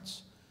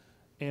parents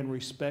and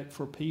respect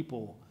for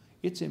people.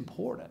 It's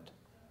important.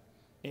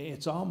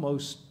 It's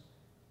almost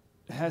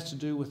has to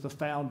do with the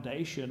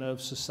foundation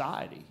of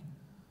society.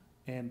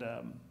 And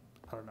I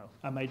don't know,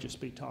 I may just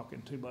be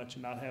talking too much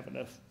and not have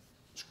enough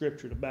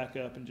scripture to back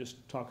up and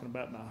just talking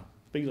about my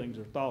feelings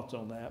or thoughts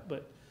on that,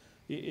 but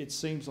it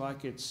seems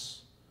like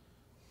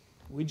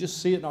we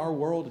just see it in our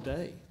world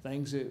today,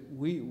 things that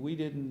we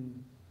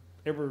didn't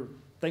ever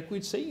think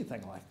we'd see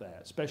anything like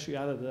that, especially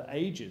out of the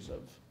ages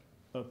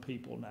of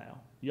people now,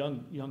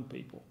 young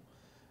people.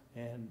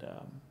 And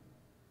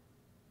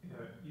you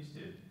know, it used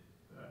to,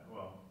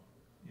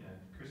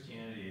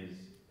 Christianity is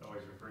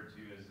always referred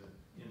to as an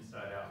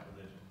inside-out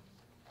religion,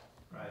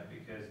 right?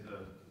 Because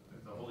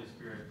the Holy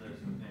Spirit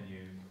lives within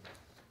you.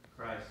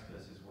 Christ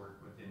does his work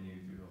within you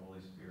through the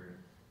Holy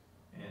Spirit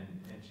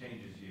and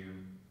changes you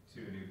to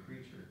a new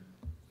creature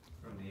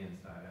from the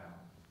inside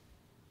out.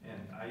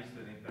 And I used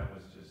to think that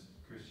was just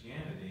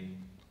Christianity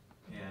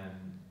and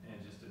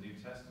just a New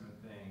Testament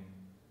thing,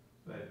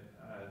 but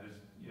there's,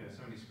 you know,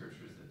 so many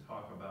scriptures that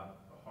talk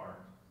about the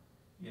heart,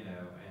 you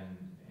know, and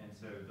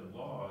so the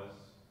laws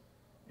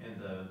and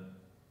the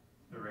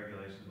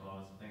regulation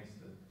laws, things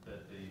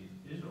that the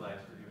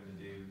Israelites were given to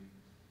do,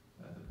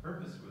 the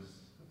purpose was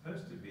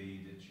supposed to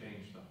be to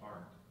change the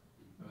heart.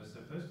 It was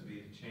supposed to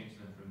be to change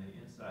them from the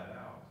inside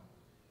out,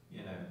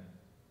 you know,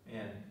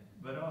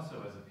 but also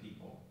as a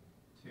people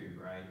too,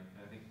 right?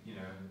 I think, you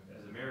know,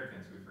 as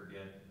Americans we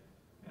forget,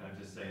 and I'm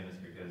just saying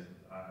this because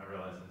I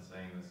realize in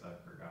saying this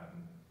I've forgotten,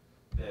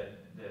 that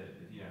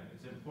you know,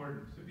 it's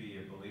important to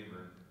be a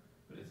believer,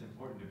 but it's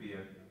important to be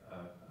a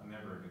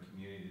member of a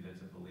community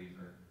that's a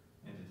believer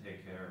and to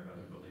take care of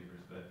other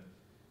believers.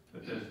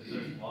 But those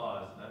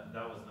laws, that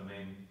was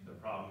the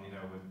problem,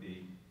 with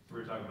we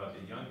were talking about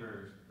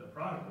the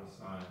prodigal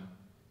son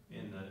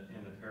in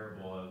the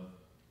parable of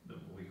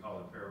what we call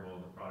the parable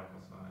of the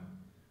prodigal son.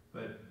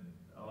 But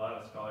a lot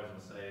of scholars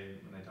will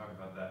say, when they talk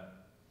about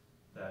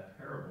that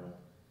parable,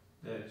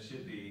 that it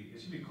should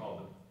be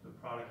called the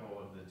prodigal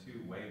of the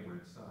two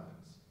wayward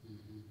sons.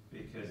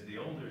 Because the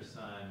older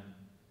son,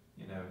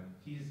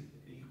 he's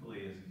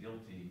equally as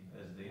guilty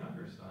as the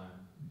younger son,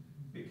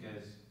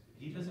 because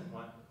he doesn't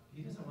want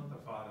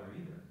the father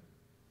either.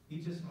 He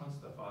just wants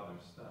the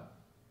father's stuff,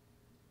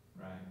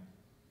 right?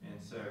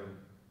 And so,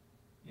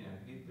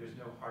 there's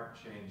no heart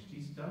change.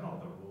 He's done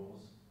all the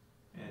rules,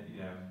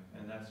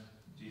 and that's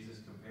Jesus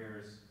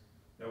compares.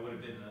 That would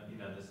have been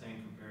the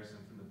same comparison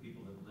from the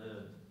people that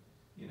lived,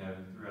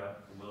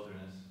 throughout the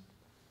wilderness,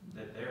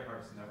 that their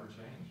hearts never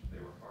changed. They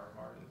were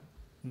hard-hearted.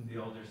 The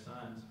older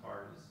son's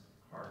heart is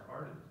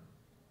hard-hearted,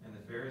 and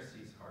the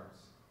Pharisees' hearts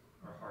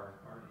are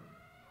hard-hearted.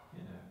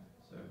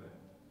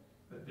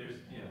 But there's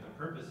the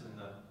purpose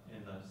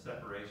in the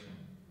separation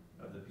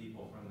of the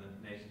people from the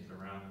nations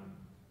around them,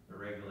 the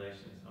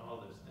regulations, all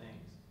those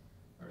things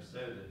are so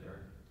that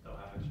they'll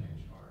have a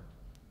changed heart,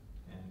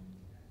 and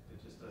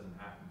it just doesn't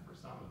happen for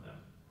some of them.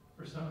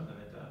 For some of them,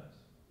 it does.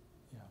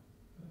 Yeah.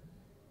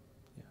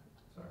 Yeah.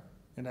 Sorry.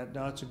 And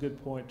that's a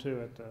good point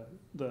too. At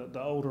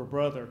the older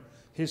brother,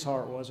 his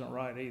heart wasn't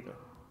right either,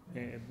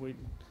 and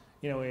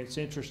it's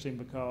interesting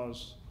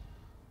because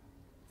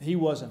he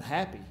wasn't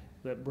happy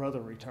that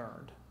brother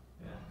returned.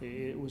 Yeah.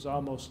 It was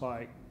almost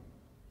like,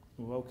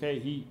 well, okay,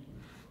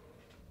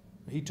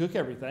 he took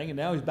everything and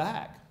now he's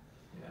back.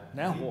 Yeah.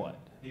 Now what?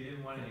 He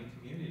didn't want any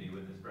community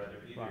with his brother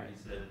either. Right. He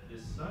said,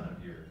 "This son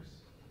of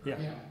yours." Yeah.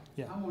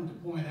 Yeah. I wanted to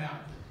point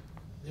out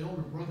that the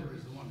older brother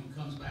is the one who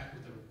comes back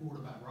with the report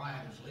about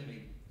riotous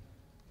living.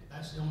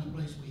 That's the only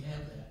place we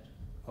have that.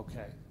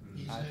 Okay.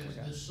 He I says,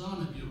 forgot. "This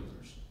son of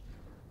yours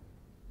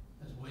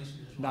has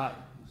wasted his Not-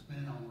 life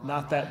spending on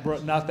Not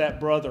riotous." that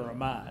brother of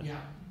mine.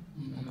 Yeah.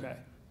 Mhm. Okay.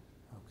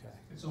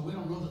 So we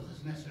don't know that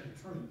that's necessarily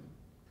true.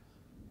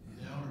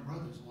 The elder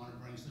brother's the one who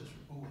brings this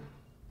report.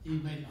 He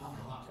made it look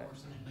a lot Okay.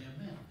 worse than it may have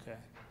been. Okay.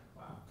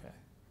 Wow. Okay.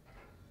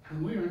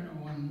 When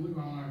we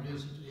were on our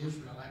visit to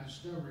Israel, I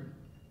discovered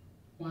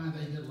why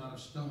they did a lot of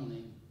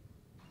stoning.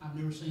 I've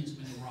never seen so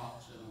many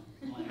rocks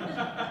in a land.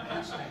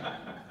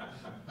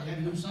 They had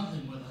to do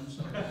something with them,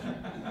 so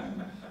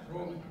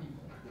throw them at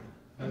people.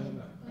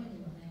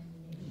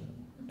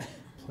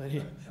 Plenty.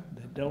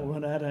 They don't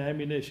run out of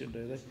ammunition,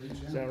 do they?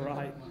 Is that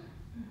right?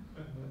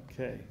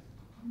 Okay.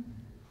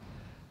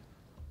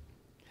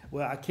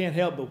 Well, I can't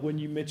help but when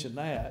you mention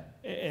that,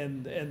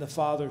 and the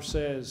father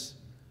says,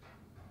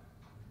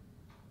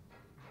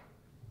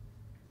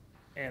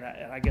 and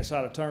I guess I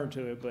ought to turn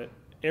to it, but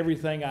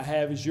everything I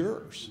have is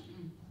yours.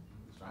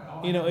 That's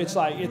right. It's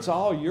like it's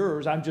all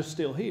yours. I'm just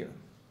still here.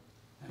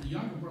 And the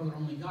younger brother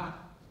only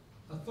got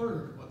a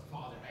third of what the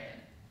father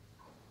had,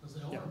 because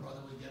the older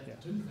brother would get Yeah.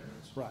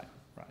 2/3. Right.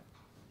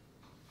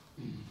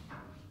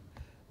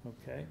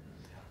 Okay.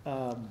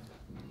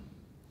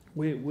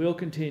 We'll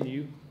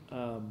continue.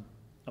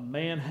 A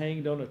man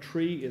hanged on a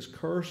tree is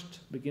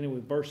cursed, beginning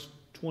with verse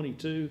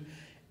 22.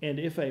 And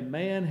if a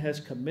man has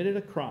committed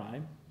a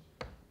crime,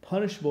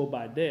 punishable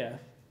by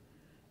death,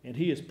 and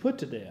he is put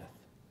to death,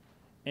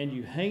 and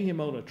you hang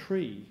him on a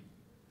tree,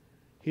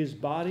 his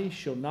body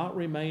shall not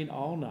remain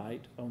all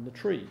night on the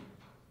tree,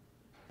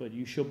 but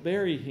you shall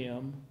bury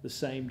him the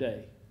same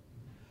day.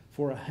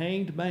 For a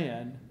hanged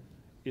man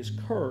is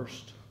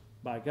cursed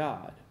by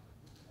God.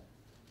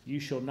 You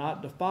shall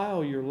not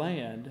defile your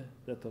land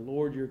that the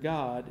Lord your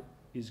God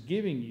is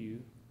giving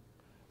you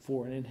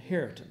for an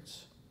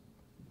inheritance.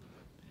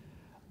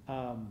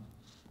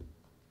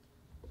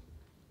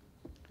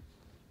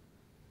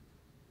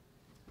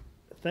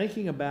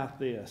 Thinking about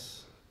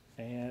this,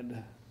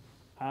 and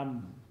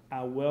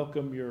I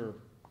welcome your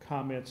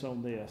comments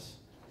on this.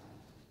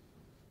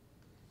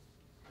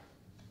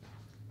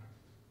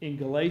 In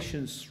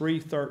Galatians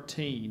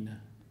 3:13,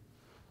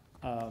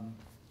 let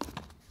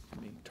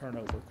me turn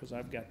over because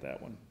I've got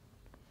that one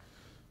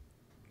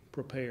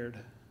prepared.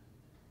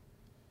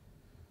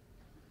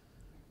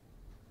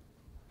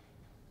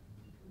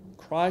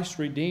 Christ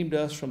redeemed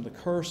us from the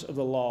curse of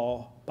the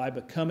law by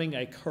becoming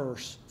a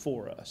curse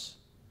for us.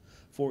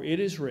 For it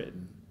is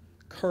written,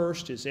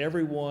 "Cursed is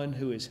everyone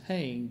who is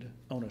hanged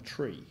on a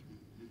tree,"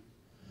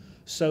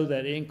 so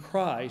that in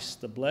Christ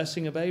the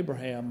blessing of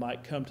Abraham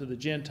might come to the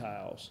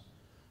Gentiles,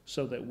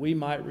 so that we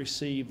might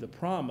receive the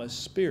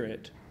promised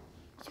Spirit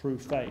through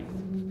faith.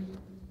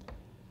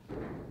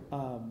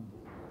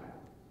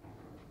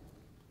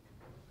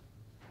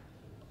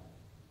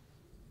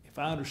 If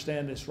I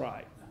understand this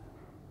right,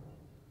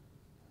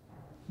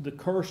 the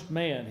cursed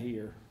man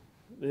here,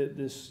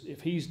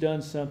 if he's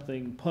done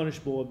something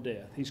punishable of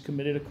death, he's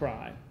committed a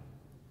crime,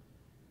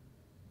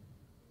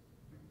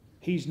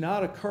 he's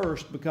not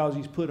accursed because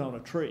he's put on a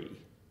tree.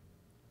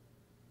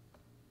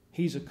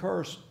 He's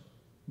accursed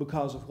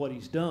because of what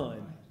he's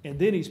done, and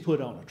then he's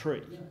put on a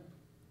tree.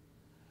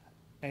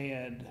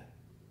 And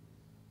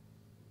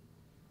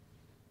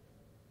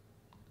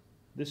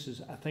This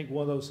is, I think,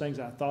 one of those things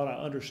I thought I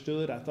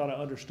understood. I thought I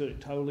understood it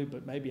totally,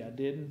 but maybe I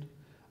didn't.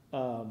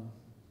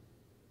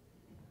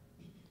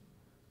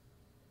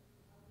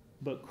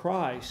 But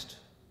Christ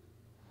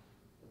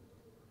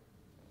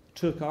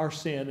took our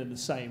sin in the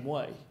same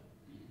way.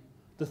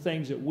 The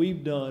things that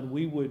we've done,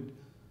 we would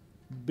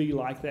be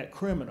like that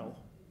criminal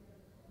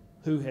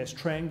who has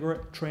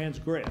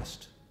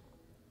transgressed.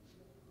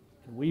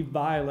 And we've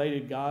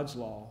violated God's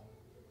law,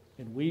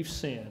 and we've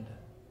sinned,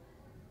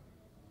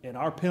 and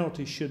our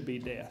penalty should be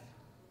death.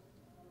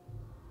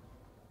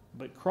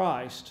 But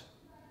Christ,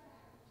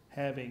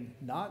 having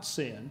not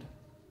sinned,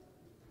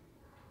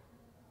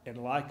 and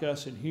like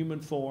us in human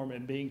form,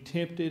 and being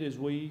tempted as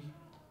we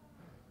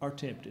are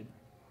tempted,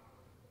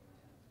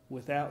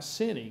 without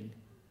sinning,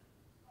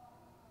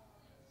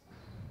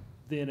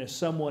 then as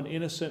someone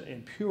innocent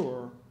and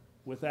pure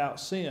without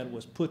sin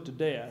was put to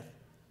death,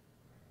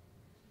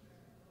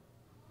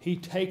 he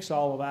takes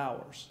all of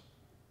ours,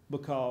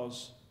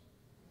 because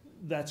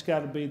that's got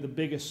to be the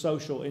biggest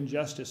social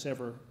injustice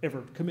ever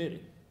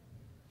committed.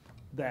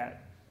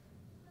 That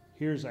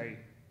here's a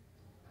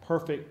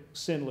perfect,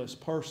 sinless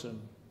person,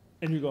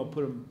 and you're going to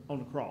put him on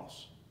the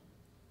cross.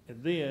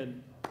 And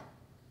then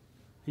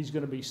he's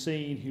going to be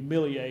seen,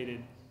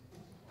 humiliated.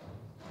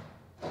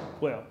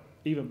 Well,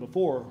 even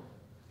before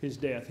his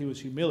death, he was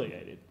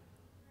humiliated.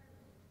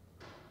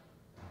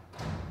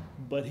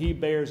 But he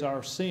bears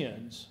our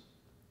sins,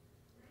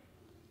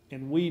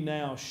 and we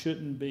now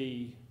shouldn't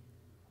be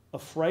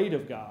afraid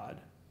of God,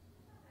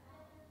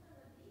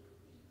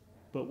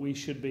 but we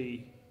should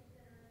be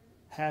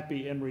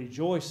happy and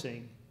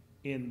rejoicing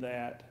in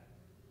that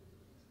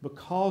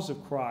because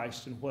of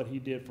Christ and what he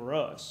did for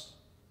us,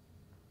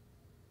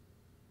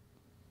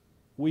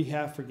 we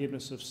have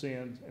forgiveness of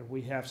sins and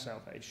we have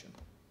salvation.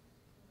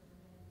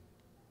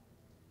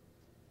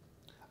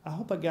 I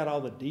hope I got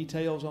all the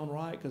details on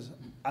right, because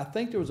I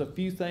think there was a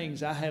few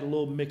things I had a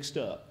little mixed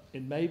up,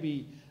 and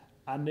maybe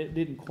I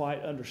didn't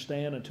quite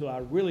understand until I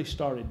really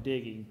started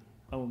digging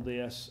on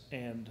this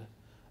and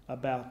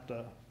about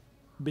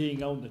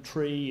being on the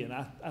tree, and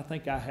I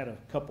think I had a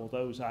couple of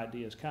those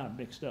ideas kind of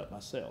mixed up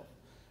myself.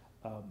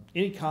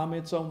 Any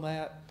comments on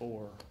that,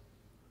 or?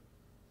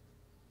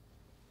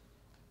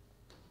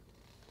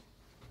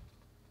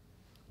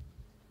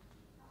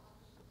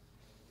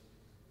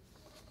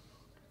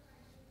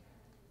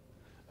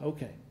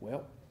 Okay,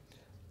 well,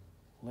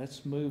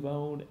 let's move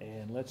on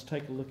and let's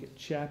take a look at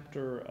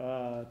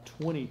chapter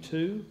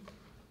 22.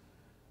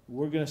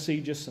 We're going to see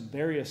just some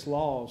various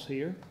laws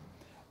here.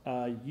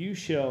 You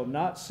shall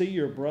not see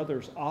your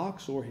brother's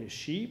ox or his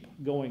sheep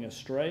going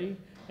astray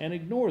and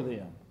ignore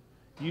them.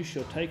 You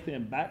shall take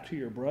them back to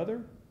your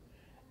brother,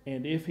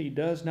 and if he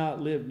does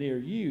not live near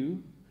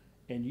you,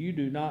 and you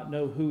do not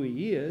know who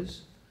he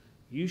is,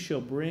 you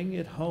shall bring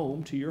it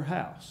home to your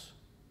house,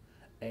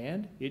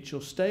 and it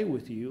shall stay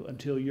with you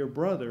until your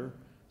brother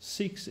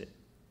seeks it.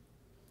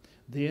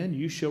 Then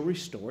you shall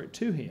restore it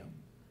to him,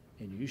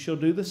 and you shall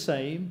do the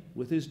same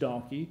with his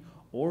donkey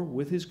or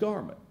with his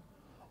garment,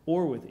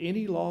 or with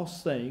any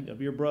lost thing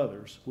of your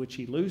brother's which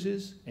he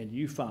loses and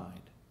you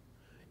find.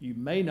 You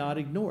may not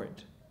ignore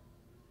it.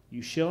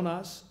 You shall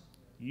not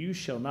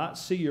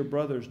see your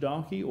brother's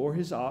donkey or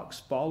his ox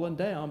fallen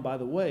down by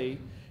the way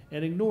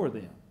and ignore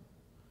them.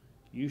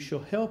 You shall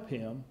help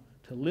him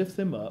to lift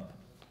them up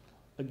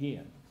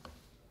again.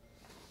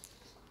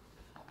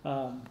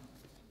 I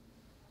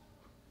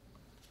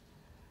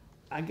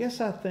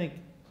guess I think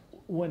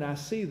when I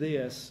see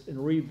this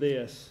and read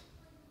this,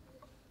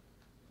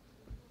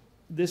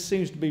 this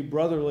seems to be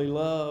brotherly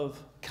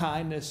love,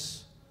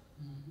 kindness,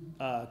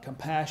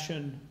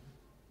 compassion,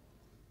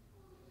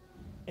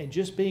 and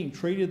just being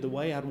treated the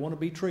way I'd want to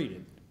be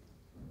treated.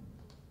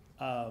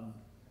 I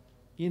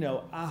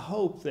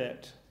hope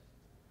that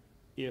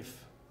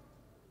if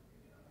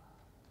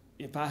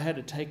I had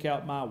to take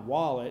out my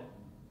wallet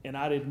and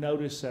I didn't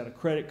notice that a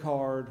credit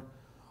card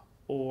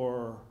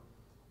or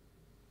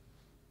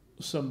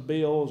some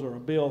bills or a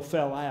bill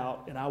fell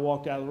out and I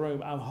walked out of the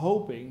room, I'm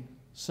hoping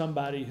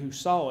somebody who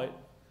saw it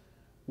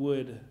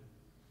would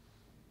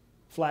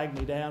flag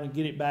me down and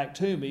get it back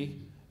to me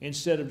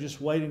instead of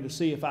just waiting to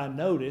see if I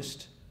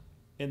noticed,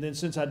 and then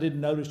since I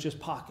didn't notice, just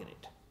pocket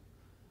it.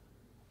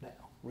 Now,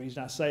 the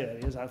reason I say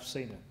that is I've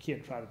seen a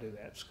kid try to do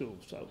that at school,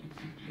 so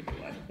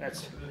anyway,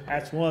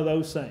 that's one of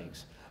those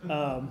things.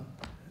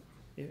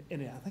 And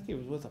I think it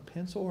was with a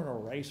pencil or an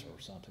eraser or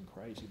something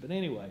crazy. But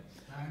anyway,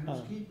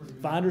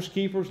 finders,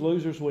 keepers,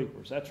 losers,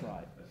 weepers. That's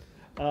right.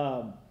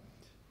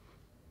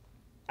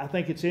 I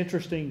think it's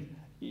interesting.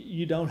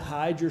 You don't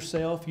hide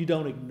yourself. You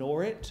don't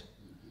ignore it.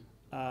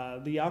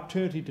 The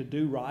opportunity to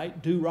do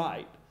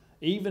right.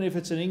 Even if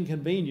it's an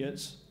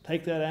inconvenience,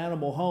 take that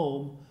animal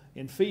home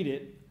and feed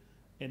it,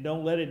 and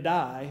don't let it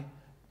die.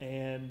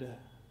 And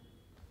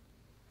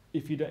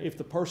if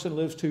the person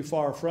lives too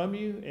far from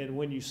you, and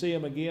when you see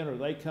them again, or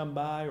they come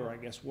by, or I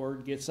guess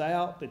word gets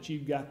out that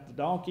you've got the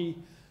donkey,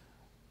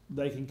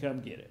 they can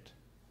come get it.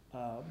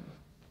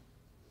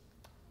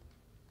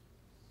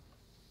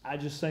 I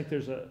just think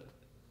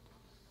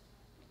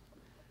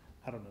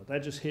I don't know,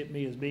 that just hit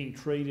me as being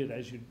treated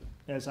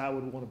as I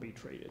would want to be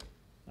treated.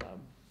 I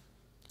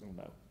don't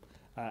know.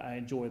 I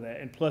enjoy that.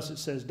 And plus it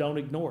says don't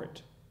ignore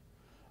it.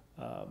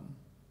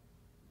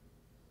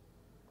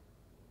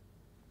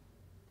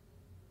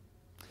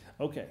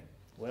 Okay,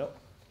 well,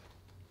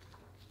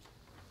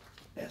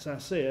 as I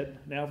said,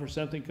 now for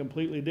something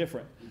completely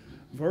different.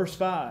 Verse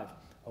 5,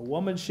 a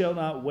woman shall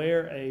not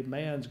wear a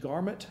man's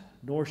garment,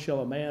 nor shall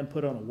a man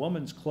put on a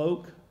woman's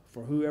cloak,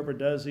 for whoever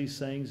does these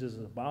things is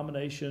an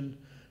abomination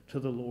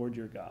to the Lord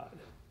your God.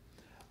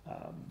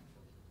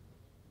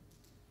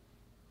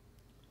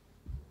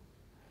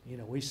 You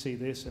know, we see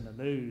this in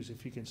the news,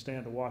 if you can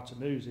stand to watch the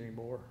news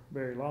anymore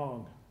very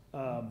long.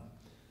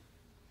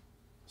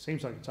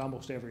 Seems like it's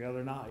almost every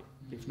other night,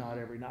 if not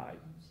every night.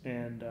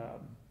 And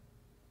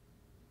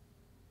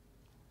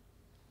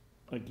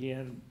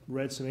again,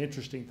 read some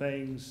interesting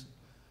things.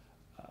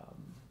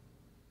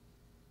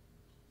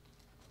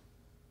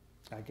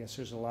 I guess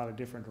there's a lot of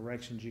different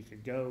directions you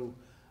could go.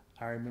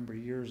 I remember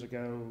years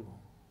ago,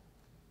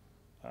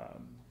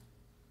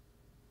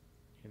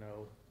 you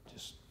know,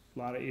 just a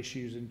lot of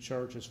issues in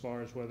church as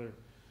far as whether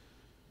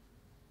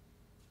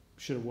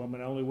should a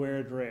woman only wear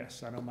a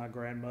dress. I know my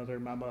grandmother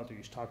and my mother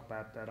used to talk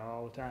about that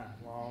all the time,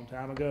 a long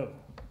time ago.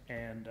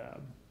 And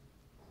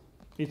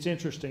it's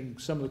interesting,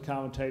 some of the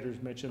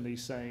commentators mention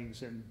these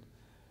things, and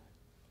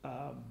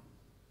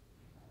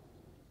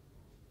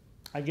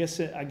I guess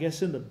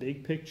in the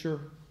big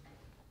picture,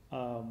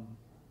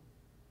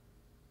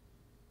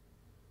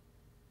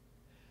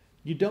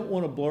 you don't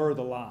want to blur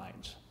the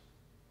lines.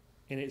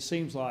 And it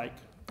seems like,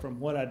 from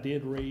what I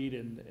did read,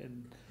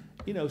 and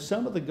you know,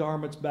 some of the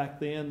garments back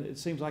then, it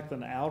seems like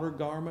the outer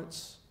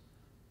garments,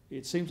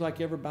 it seems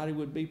like everybody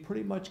would be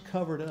pretty much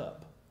covered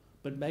up.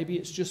 But maybe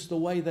it's just the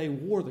way they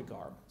wore the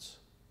garments.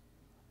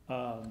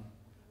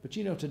 But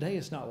you know, today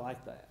it's not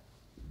like that.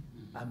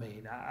 I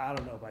mean, I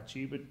don't know about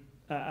you, but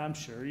I'm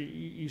sure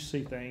you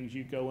see things,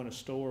 you go in a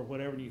store or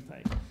whatever, and you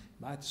think, am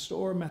I at the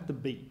store? I'm at the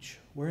beach.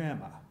 Where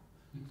am I?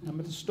 I'm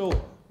at the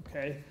store,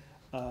 okay?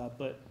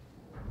 But,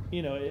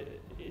 you know,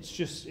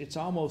 it's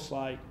almost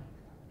like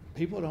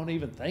people don't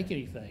even think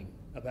anything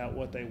about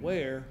what they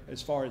wear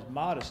as far as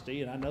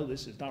modesty, and I know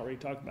this is not really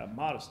talking about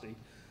modesty,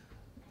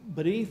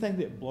 but anything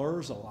that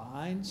blurs the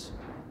lines,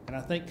 and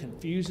I think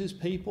confuses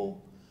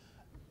people,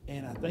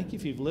 and I think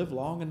if you've lived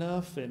long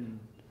enough and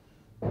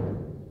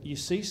you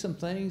see some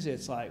things,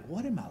 it's like,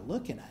 what am I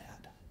looking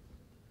at?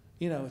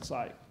 You know, it's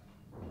like,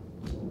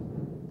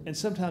 and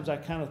sometimes I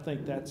kind of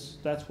think that's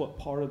what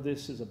part of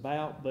this is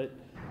about. But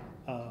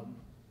I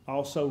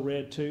also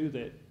read too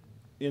that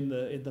in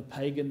the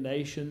pagan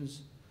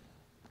nations,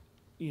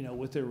 you know,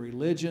 with their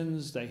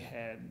religions, they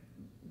had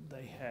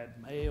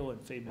male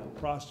and female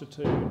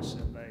prostitutes,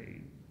 and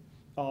they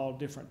all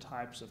different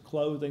types of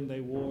clothing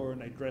they wore,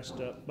 and they dressed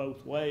up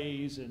both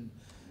ways, and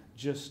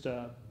just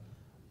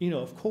you know,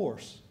 of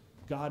course,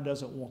 God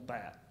doesn't want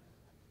that.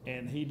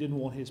 And he didn't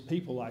want his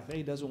people like that.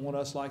 He doesn't want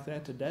us like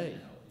that today.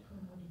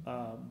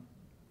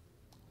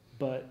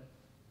 But,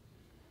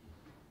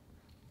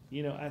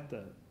 you know, at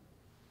the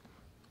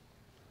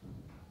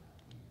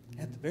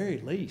very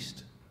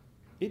least,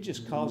 it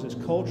just causes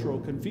cultural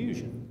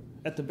confusion.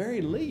 At the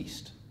very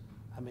least.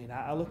 I mean,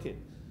 I look at,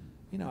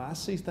 you know, I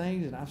see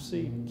things, and I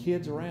see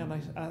kids around,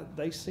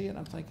 they see it, and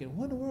I'm thinking,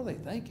 what in the world are they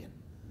thinking?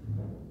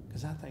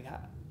 Because I think,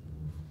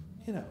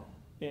 you know,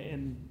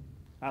 and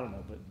I don't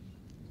know, but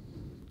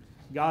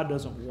God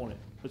doesn't want it.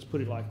 Let's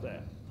put it like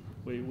that.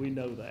 We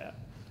know that.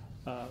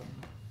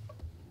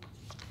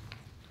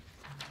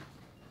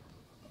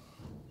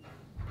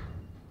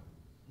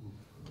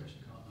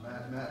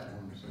 Matt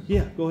wanted to say something.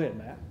 Yeah, go ahead,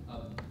 Matt.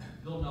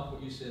 Building off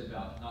what you said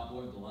about not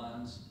blurring the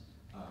lines,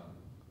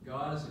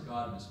 God is a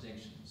God of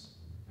distinctions.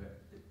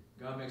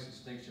 God makes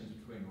distinctions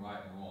between right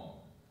and wrong.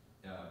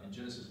 In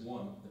Genesis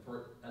 1,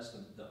 that's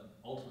the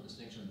ultimate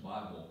distinction in the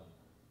Bible.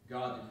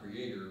 God, the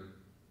Creator,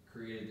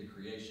 created the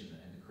creation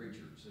and the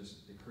creature. So it's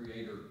the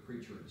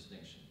creator-creature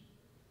distinction.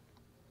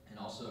 And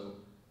also,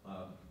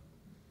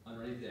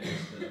 underneath that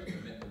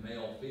is the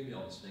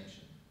male-female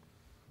distinction.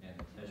 And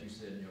as you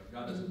said, you know,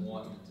 God doesn't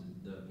want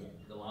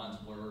the lines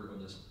blurred, or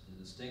the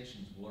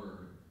distinctions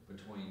blurred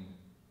between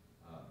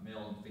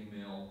male and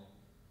female.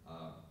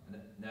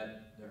 And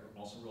that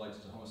also relates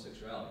to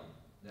homosexuality.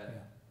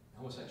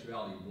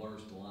 Homosexuality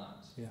blurs the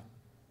lines. Yeah.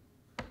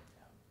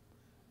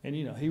 And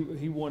you know,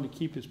 he wanted to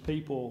keep his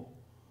people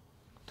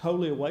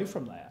totally away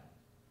from that,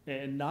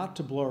 and not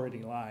to blur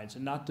any lines,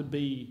 and not to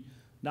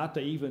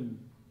even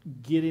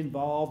get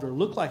involved or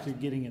look like you're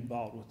getting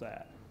involved with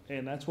that.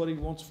 And that's what he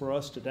wants for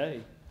us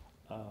today.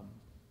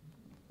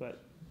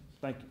 But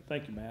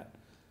thank you, Matt.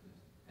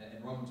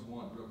 And Romans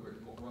 1, real quick,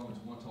 Romans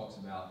 1 talks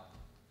about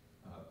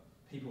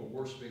people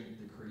worshiping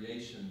the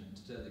creation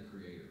instead of the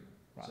Creator.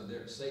 Right. So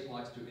Satan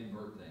likes to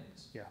invert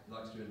things. Yeah. He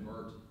likes to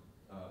invert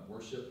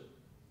worship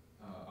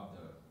of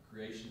the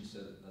creation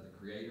instead of the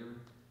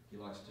Creator. He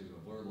likes to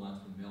blur the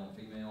lines between male and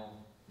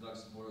female. He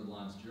likes to blur the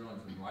lines generally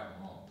between right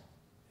and wrong.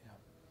 Yeah.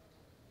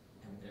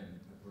 And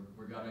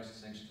where God makes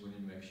distinctions, we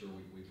need to make sure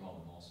we follow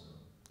them also.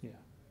 Yeah.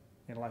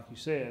 And like you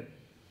said,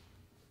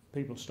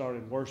 people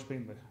started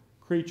worshiping the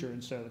creature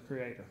instead of the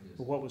creator, Yes.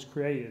 or what was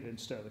created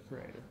instead of the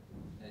creator.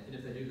 And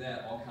if they do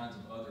that, all kinds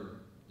of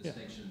other Yeah.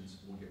 distinctions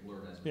will get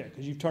blurred as Yeah,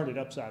 because you've turned it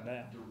upside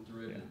down.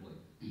 derivatively.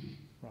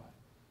 Right.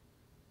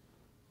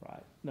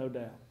 Right, no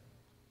doubt.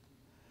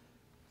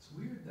 It's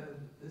weird though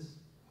that this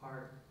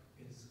part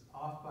is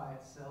off by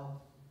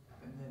itself,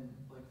 and then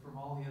like from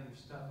all the other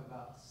stuff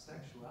about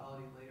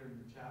sexuality later in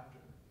the chapter,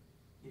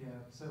 you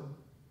know, so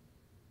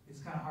it's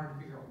kind of hard to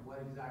figure out what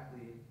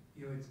exactly,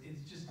 you know,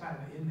 it's just kind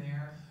of in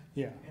there,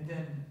 Yeah, and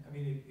then, I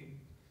mean,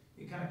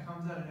 it kind of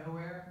comes out of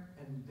nowhere,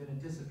 and then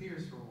it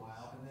disappears for a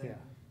while, and yeah.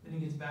 then it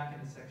gets back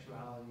into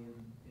sexuality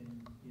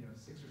in, you know,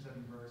 6 or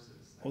 7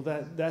 verses. Well,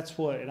 that's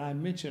what, and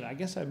I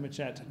guess I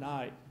mentioned that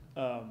tonight.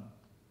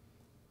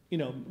 You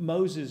know,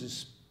 Moses is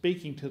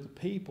speaking to the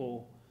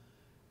people,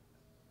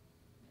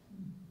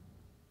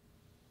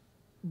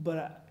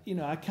 but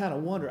I kind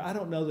of wonder, I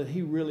don't know that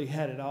he really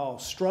had it all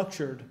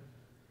structured,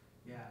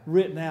 Yeah.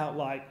 written out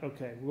like,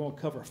 okay, we're going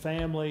to cover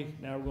family,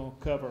 now we're going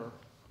to cover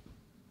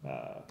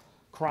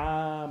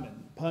crime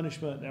and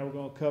punishment, now we're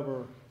going to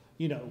cover,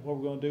 what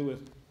we're going to do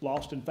with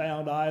lost and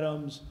found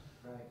items.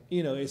 Right.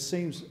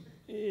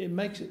 It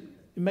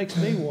makes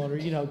me wonder,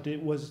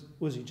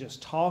 was he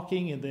just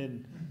talking, and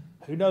then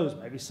who knows,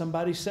 maybe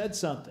somebody said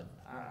something,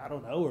 I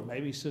don't know, or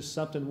maybe it's just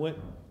something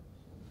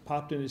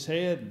popped in his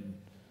head, and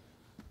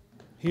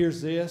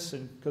here's this,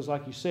 and because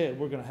like you said,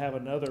 we're going to have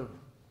another,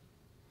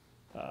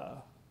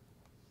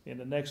 in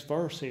the next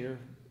verse here,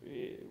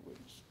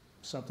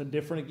 something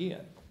different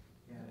again.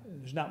 Yeah.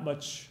 There's not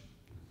much,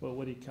 well,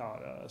 what do you call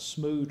it, a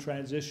smooth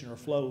transition or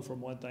flow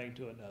from one thing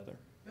to another.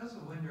 I also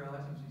wonder, a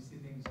lot of times when you see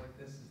things like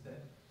this, is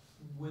that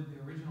would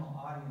the original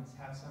audience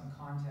have some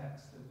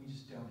context that we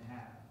just don't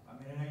have? I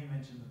mean, I know you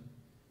mentioned the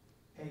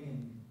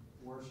pagan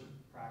worship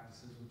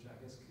practices, which I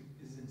guess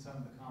is in some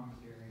of the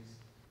commentaries,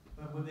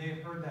 but would they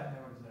have heard that and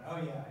they would have said, oh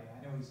yeah,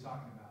 I know what he's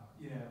talking about,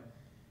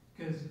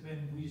 because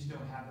then we just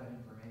don't have that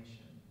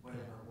information,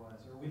 whatever it was,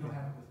 or we don't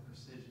have it with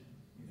precision.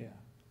 Yeah.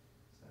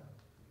 So,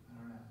 I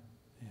don't know.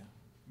 Yeah.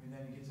 I mean,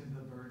 then he gets into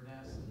the bird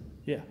nest.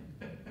 Yeah.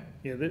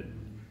 Yeah,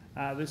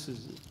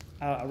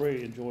 I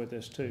really enjoyed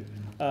this too.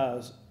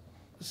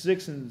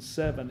 6 and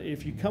 7,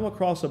 if you come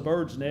across a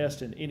bird's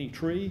nest in any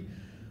tree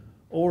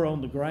or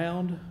on the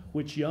ground,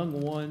 which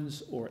young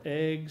ones or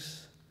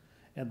eggs,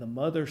 and the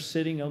mother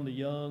sitting on the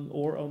young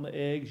or on the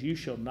eggs, you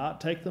shall not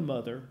take the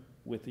mother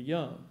with the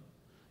young.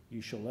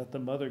 You shall let the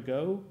mother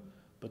go,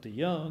 but the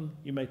young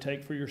you may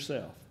take for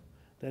yourself,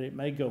 that it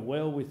may go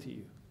well with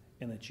you,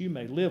 and that you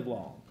may live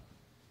long.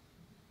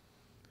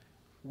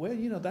 Well,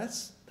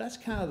 that's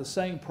kind of the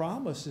same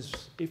promise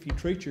as if you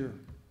treat your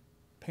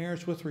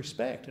parents with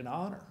respect and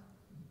honor,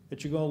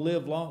 that you're going to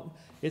live long.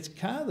 It's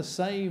kind of the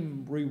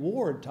same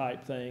reward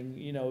type thing,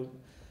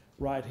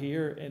 right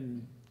here.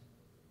 And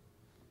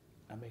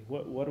I mean,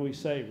 what do we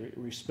say?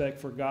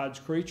 Respect for God's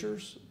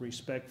creatures,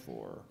 respect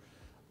for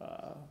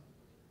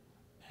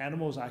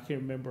animals. I can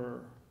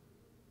remember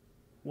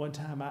one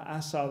time I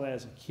saw that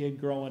as a kid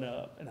growing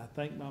up, and I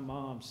think my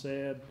mom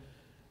said,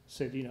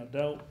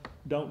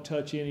 don't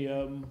touch any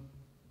of them,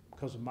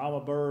 because a mama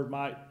bird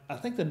might, I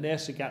think the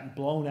nest had gotten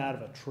blown out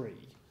of a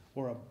tree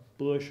or a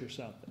bush or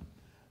something.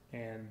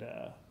 And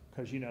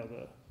because,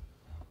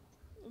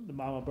 the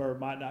mama bird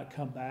might not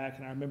come back.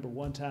 And I remember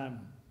one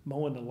time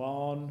mowing the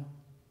lawn,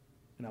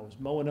 and I was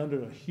mowing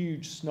under a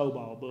huge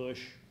snowball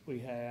bush we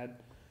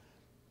had.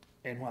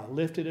 And when I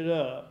lifted it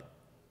up,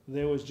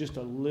 there was just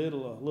a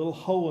little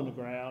hole in the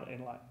ground,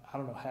 and like, I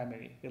don't know how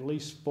many, at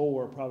least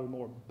 4, probably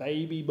more,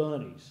 baby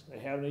bunnies. They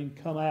haven't even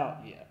come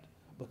out yet.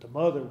 But the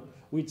mother,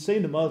 we'd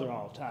seen the mother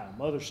all the time.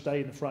 Mother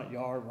stayed in the front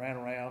yard, ran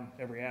around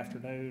every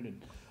afternoon.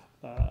 And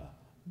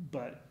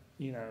but,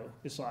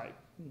 it's like,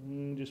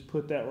 just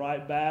put that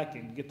right back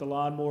and get the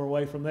lawnmower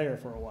away from there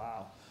for a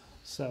while.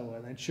 So,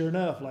 and then sure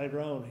enough, later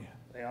on,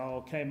 they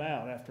all came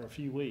out after a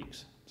few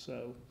weeks.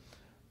 So,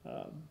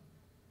 but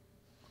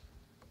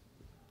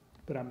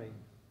I mean,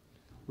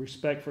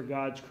 respect for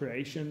God's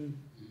creation.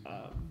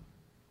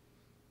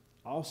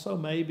 Also,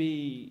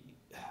 maybe,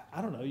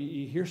 I don't know,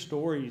 you hear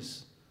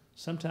stories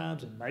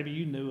sometimes, and maybe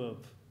you knew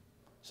of,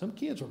 some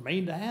kids were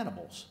mean to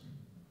animals.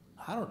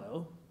 I don't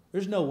know.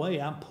 There's no way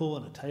I'm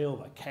pulling a tail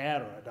of a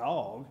cat or a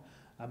dog.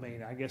 I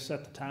mean, I guess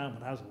at the time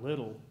when I was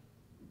little,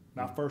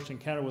 my first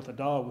encounter with a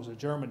dog was a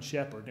German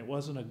Shepherd, and it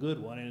wasn't a good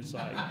one. And it's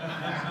like,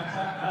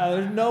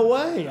 there's no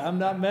way. I'm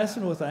not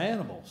messing with the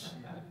animals.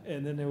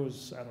 And then there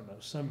was, I don't know,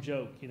 some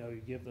joke,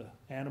 you give the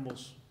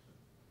animals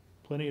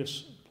plenty of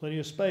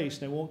space,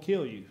 and they won't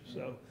kill you.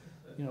 So,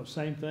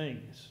 same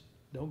thing.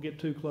 Don't get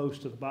too close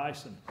to the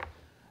bison.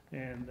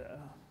 And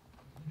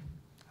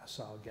I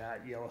saw a guy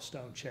at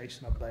Yellowstone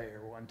chasing a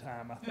bear one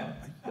time. I thought,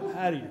 are you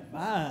out of your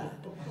mind?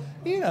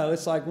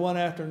 It's like one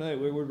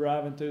afternoon we were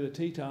driving through the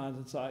Tetons.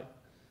 It's like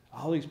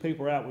all these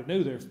people were out. We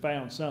knew they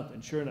found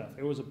something. Sure enough,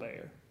 there was a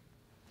bear.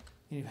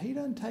 And if he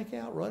doesn't take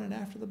out running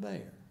after the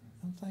bear,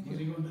 I'm What's he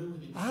thinking, gonna do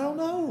with him? I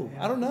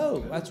don't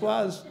know. That's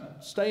why I was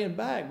staying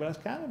back, but I was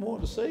kind of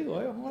wanting to see,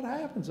 well, what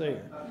happens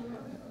there?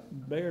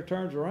 Bear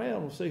turns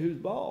around, we'll see who's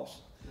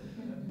boss.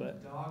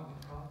 But- The dog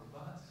that caught the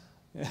bus.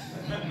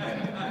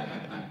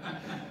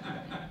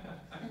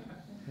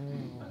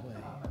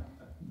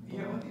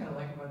 Yeah, one thing I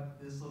like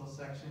about this little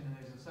section, and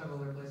there's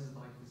several other places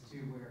like this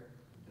too, where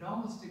it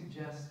almost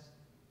suggests,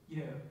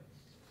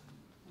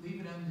 leave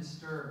it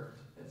undisturbed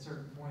at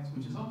certain points,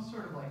 which is almost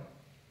sort of like,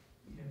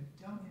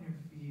 don't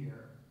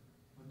interfere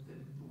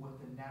with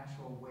the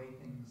natural way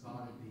things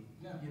ought to be.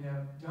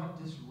 Yeah. Don't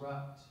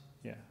disrupt.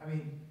 Yeah. I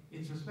mean,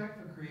 it's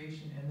respect for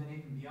creation, and then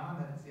even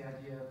beyond that, it's the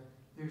idea of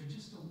there's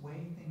just a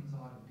way things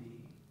ought to be,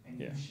 and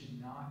Yeah. you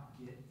should not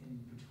get in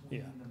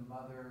between Yeah. the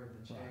mother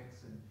and the Right.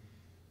 chicks, and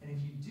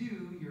if you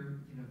do,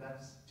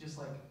 that's just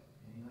like,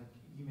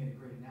 you made a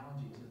great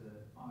analogy to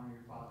the honor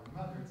your father and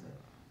mother. It's like,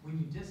 when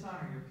you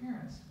dishonor your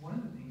parents, one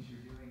of the things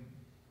you're doing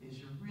is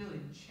you're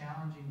really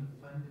challenging the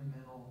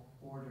fundamental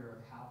order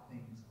of how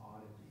things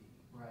ought to be,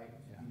 right?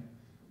 Yeah.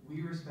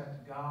 We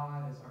respect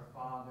God as our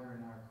Father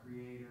and our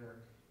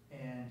Creator,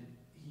 and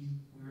we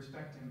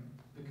respect Him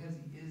because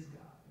He is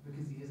God,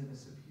 because He is in a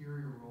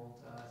superior role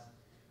to us.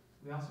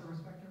 We also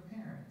respect our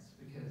parents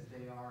because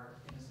they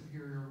are in a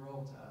superior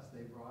role to us.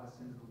 They brought us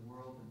into the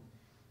world, and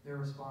they're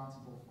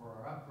responsible for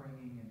our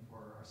upbringing and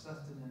for our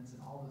sustenance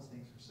and all those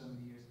things for so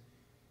many years.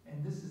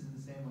 And this is in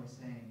the same way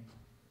saying,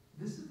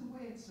 this is the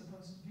way it's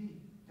supposed to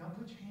be. Don't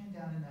put your hand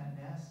down in that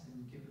nest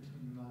and get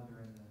between the mother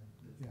and the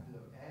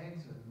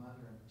eggs, or the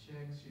mother and the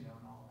chicks, and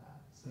all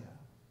that. So,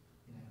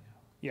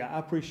 Yeah, I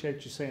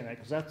appreciate you saying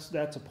that, because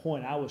that's a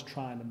point I was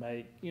trying to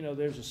make.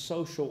 There's a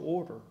social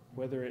order,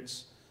 whether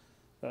it's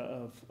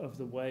of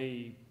the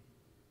way,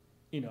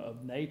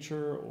 of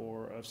nature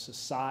or of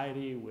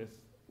society with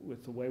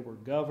the way we're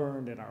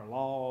governed and our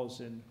laws,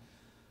 and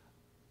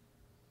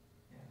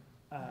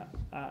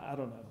I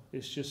don't know.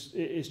 It's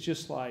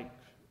just like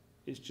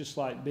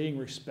being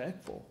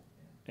respectful,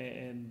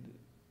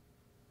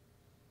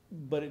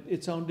 but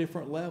it's on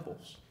different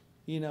levels.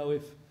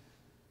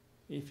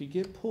 If you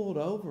get pulled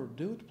over,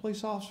 do what the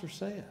police officer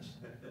says.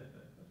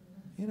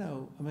 You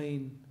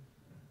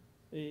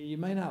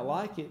may not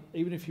like it,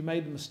 even if you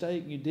made the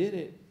mistake and you did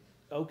it,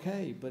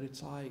 okay, but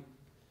it's like,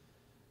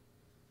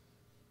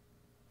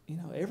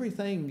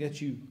 everything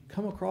that you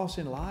come across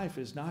in life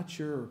is not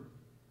your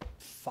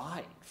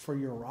fight for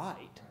your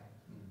right.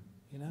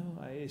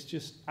 It's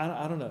just,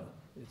 I don't know.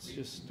 It's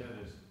just.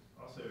 There's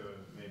also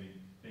maybe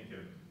think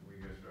of, we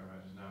go through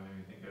our just now,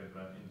 maybe think of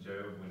in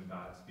Job when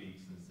God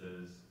speaks and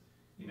says,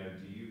 do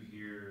you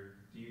hear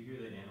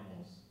the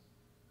animals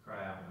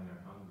cry out when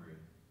they're hungry?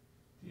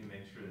 Do you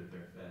make sure that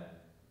they're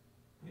fed?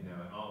 And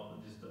all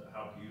just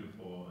how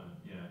beautiful and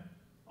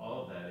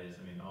all of that is.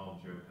 All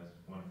of Job has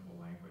wonderful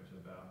language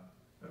about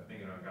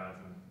thinking about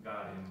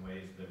God in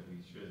ways that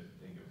we should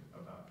think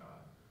about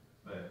God.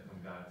 But when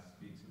God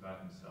speaks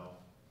about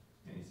Himself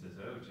and He says,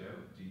 "Oh,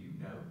 Job, do you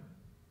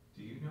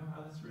know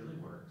how this really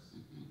works?"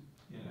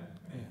 And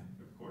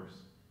of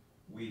course,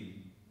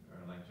 we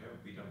are like Job.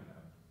 We don't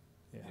know.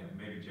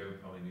 Maybe Job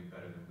probably knew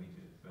better than we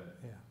did,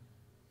 but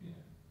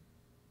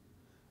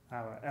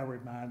That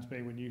reminds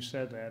me, when you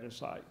said that,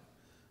 it's like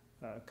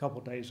a couple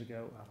of days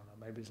ago, I don't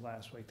know, maybe it's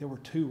last week, there were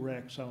 2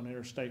 wrecks on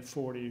Interstate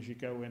 40 as you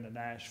go into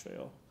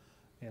Nashville.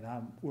 And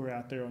we're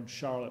out there on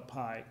Charlotte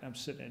Pike. I'm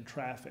sitting in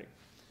traffic,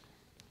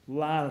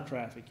 line of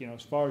traffic,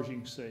 as far as you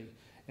can see.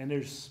 And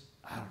there's,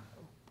 I don't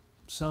know,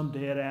 some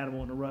dead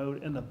animal in the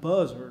road, and the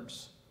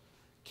buzzards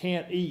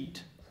can't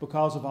eat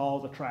because of all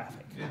the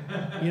traffic,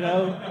 And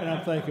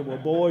I'm thinking, well,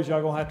 boys,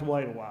 y'all gonna have to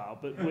wait a while.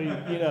 But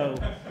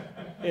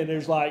and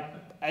there's like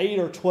 8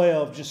 or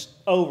 12 just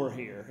over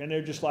here, and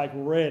they're just like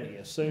ready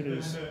as soon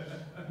as,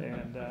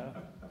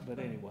 but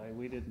anyway,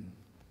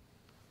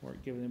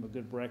 weren't giving them a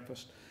good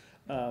breakfast.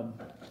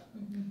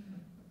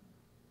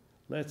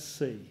 Let's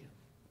see.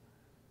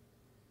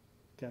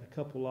 Got a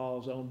couple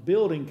laws on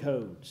building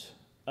codes.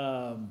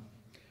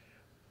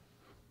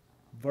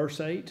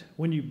 Verse 8,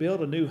 when you build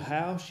a new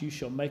house, you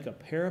shall make a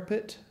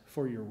parapet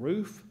for your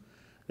roof,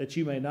 that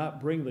you may not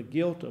bring the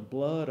guilt of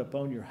blood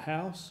upon your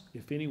house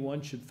if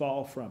anyone should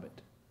fall from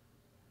it.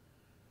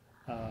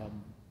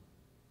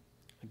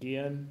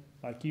 Again,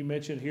 like you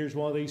mentioned, here's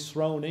one of these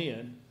thrown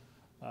in.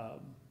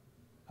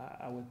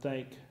 I would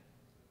think,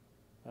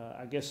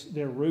 I guess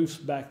their roofs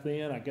back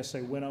then, I guess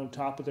they went on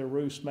top of their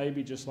roofs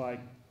maybe, just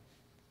like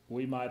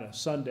we might a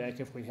sun deck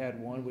if we had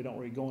one. We don't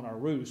really go on our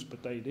roofs,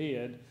 but they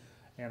did.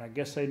 And I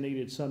guess they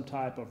needed some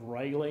type of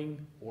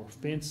railing or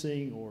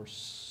fencing or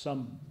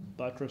some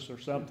buttress or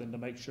something to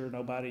make sure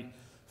nobody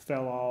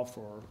fell off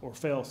or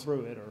fell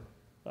through it.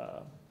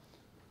 And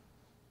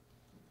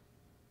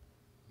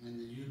then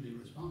you'd be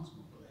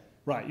responsible for that.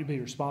 Right, you'd be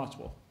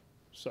responsible.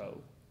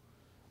 So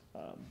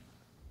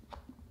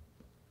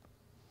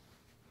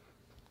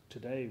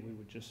today we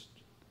would just,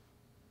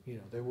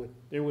 there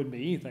wouldn't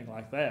be anything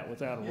like that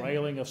without a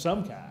railing of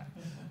some kind.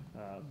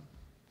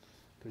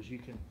 Because you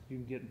can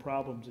get in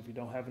problems if you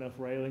don't have enough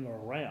railing or a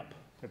ramp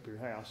up your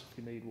house if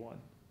you need one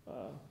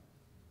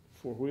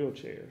for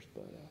wheelchairs.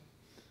 But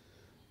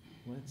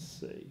let's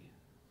see.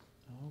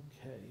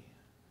 Okay.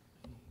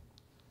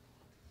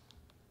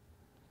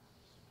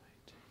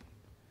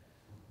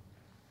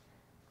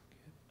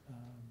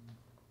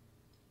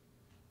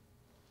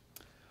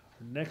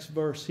 Next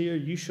verse here,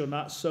 you shall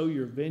not sow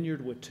your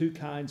vineyard with two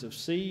kinds of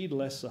seed,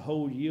 lest the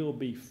whole yield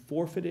be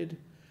forfeited.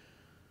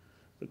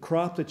 The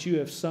crop that you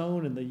have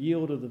sown and the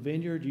yield of the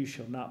vineyard you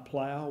shall not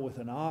plow with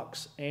an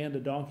ox and a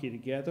donkey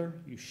together.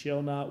 You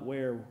shall not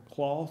wear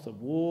cloth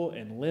of wool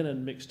and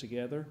linen mixed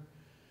together.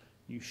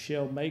 You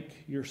shall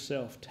make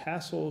yourself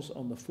tassels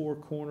on the four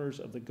corners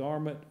of the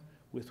garment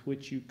with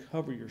which you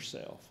cover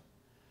yourself.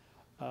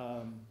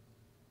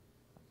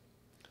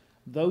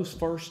 Those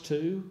first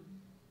two,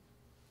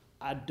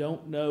 I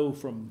don't know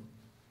from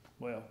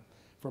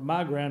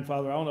my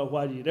grandfather, I don't know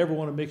why you'd ever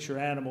want to mix your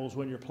animals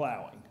when you're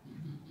plowing.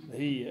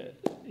 He,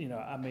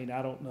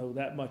 I don't know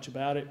that much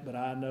about it, but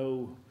I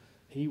know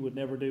he would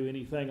never do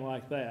anything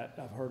like that.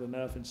 I've heard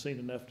enough and seen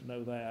enough to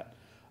know that.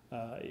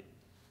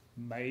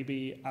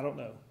 Maybe, I don't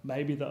know,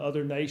 maybe the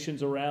other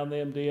nations around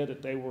them did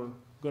that they were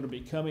going to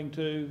be coming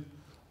to,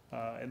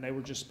 and they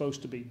were just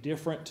supposed to be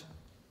different,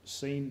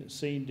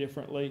 seen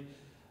differently.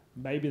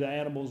 Maybe the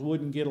animals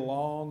wouldn't get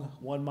along.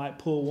 One might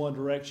pull one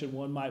direction,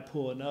 one might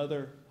pull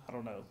another. I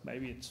don't know.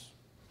 Maybe it's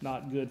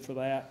not good for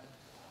that.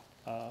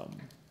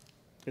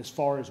 As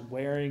far as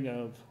wearing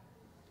of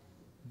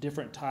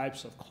different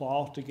types of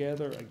cloth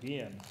together,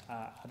 again,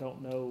 I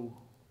don't know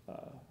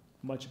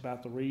much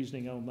about the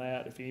reasoning on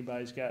that, if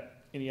anybody's got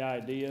any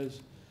ideas.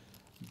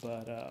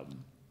 But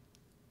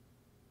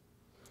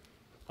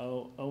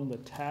on the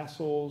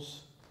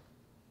tassels,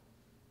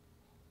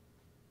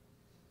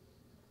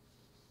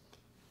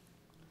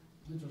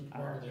 It's just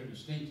part of their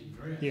distinctive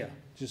dress. yeah,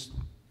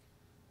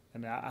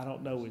 and I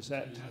don't know, is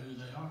that, You know who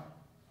they are.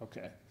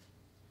 okay.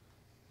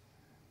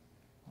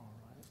 All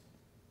right.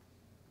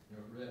 You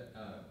know,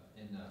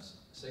 in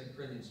 2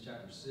 Corinthians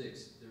chapter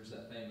 6, there's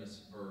that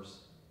famous verse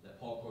that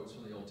Paul quotes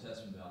from the Old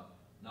Testament about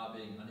not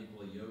being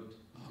unequally yoked.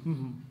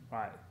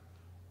 Right.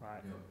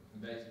 You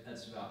know,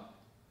 that's about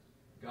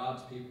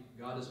God's people.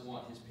 God doesn't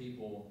want his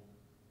people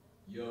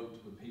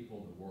yoked with people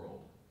of the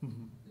world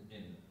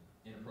in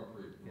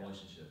inappropriate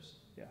relationships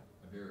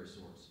of various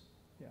sorts.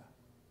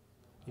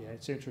 Yeah,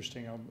 it's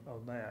interesting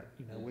on that.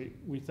 You know,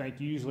 we think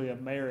usually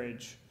of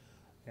marriage,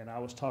 and I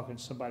was talking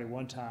to somebody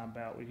one time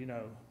about,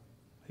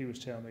 he was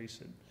telling me, he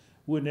said,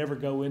 would never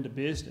go into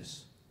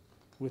business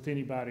with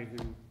anybody who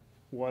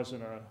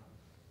wasn't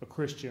a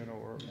Christian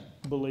or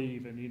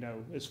believe, and,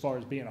 as far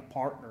as being a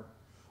partner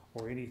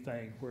or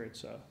anything where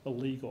it's a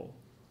legal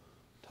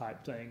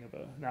type thing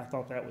and I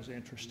thought that was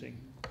interesting.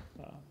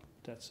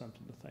 That's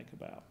something to think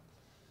about.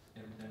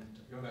 And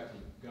going back to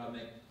God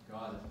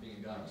being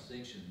a God of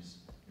distinctions,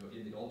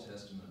 in the Old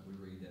Testament we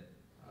read that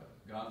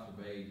God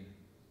forbade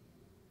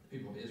the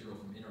people of Israel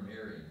from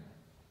intermarrying.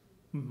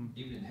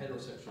 Even in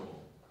heterosexual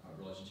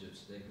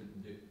relationships, they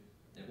couldn't do.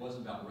 It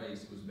wasn't about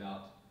race; it was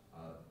about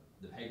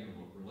the pagan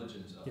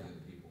religions of the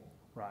other people.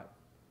 Right.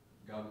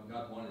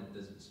 God wanted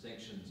the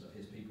distinctions of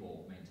his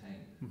people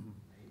maintained.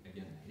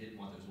 He didn't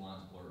want those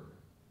lines blurred.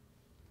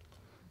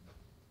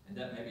 And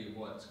that may be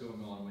what's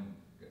going on when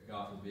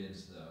God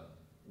forbids the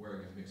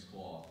wearing of mixed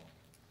cloth.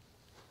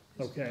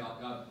 Okay.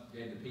 God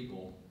gave the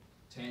people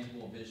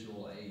tangible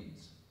visual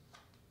aids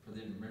for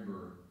them to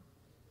remember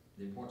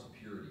the importance of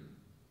purity,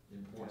 the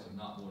importance of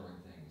not blurring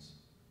things.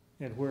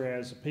 And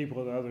whereas the people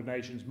of the other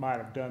nations might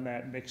have done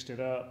that, mixed it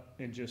up,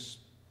 and just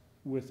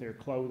with their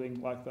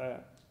clothing like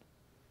that,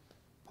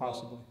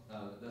 possibly.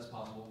 Well, that's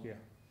possible. Yeah.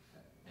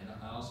 And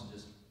I also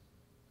just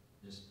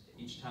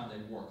each time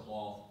they wore a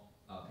cloth,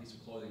 a piece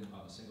of clothing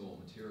of a single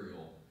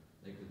material,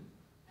 they could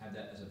have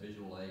that as a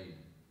visual aid.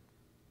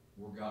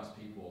 We're God's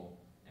people,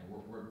 and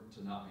we're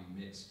to not be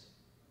mixed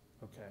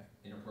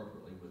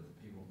inappropriately with the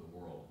people of the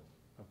world.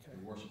 Okay.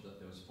 We worship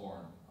those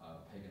foreign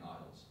pagan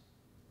idols.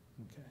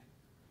 Okay.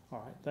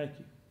 All right. Thank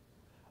you.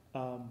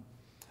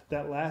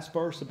 That last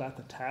verse about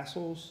the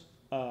tassels,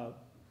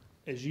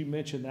 as you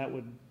mentioned, that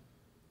would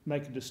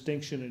make a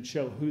distinction and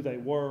show who they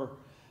were.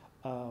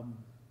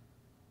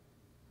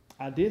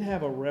 I did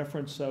have a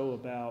reference, though,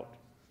 about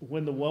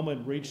when the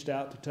woman reached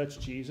out to touch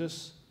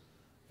Jesus,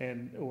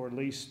 or at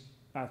least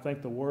I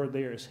think the word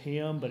there is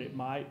hem, but it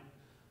might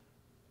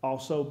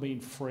also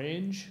mean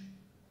fringe,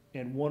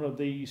 and one of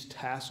these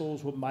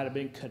tassels might have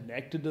been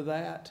connected to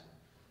that.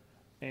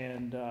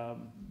 And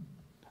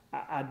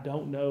I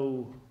don't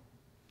know.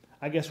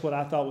 I guess what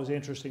I thought was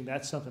interesting,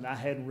 that's something I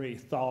hadn't really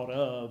thought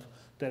of,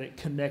 that it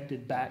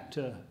connected back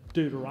to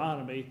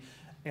Deuteronomy.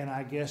 And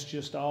I guess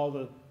just all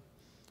the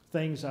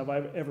things I've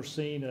ever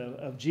seen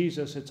of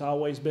Jesus, it's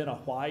always been a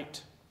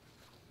white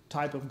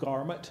type of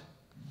garment,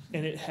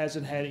 and it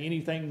hasn't had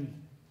anything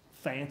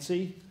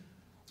fancy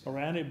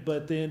around it.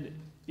 But then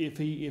if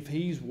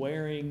he's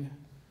wearing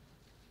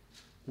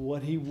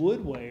what he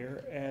would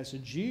wear as a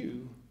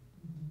Jew,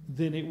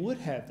 then it would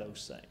have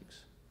those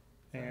things.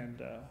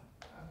 And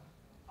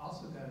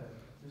also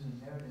there's a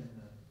note in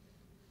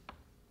the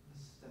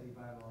study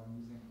Bible I'm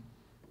using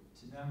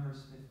to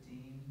Numbers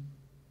 15,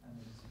 and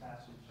this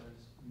passage,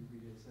 you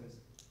read it, says,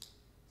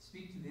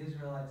 speak to the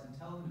Israelites and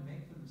tell them to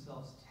make for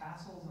themselves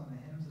tassels on the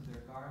hems of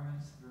their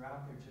garments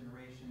throughout their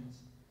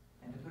generations,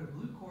 and to put a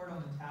blue cord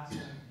on the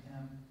tassel of the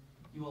hem.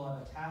 You will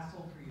have a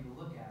tassel for you to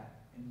look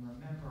at, and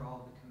remember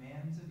all the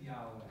commands of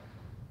Yahweh,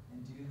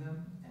 and do them,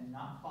 and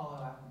not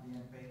follow after the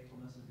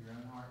unfaithfulness of your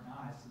own heart and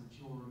eyes, so that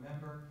you will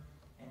remember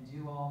and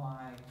do all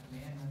my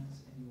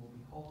commandments, and you will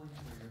be holy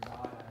for your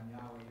God. I am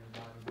Yahweh, your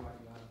God, who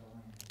brought you out of the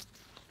land.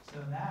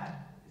 So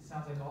that, it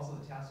sounds like also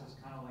the tassel is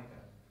kind of like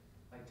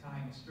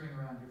tying a string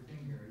around your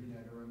finger, you know,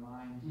 to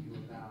remind you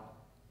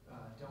about,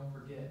 don't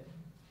forget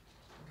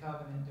the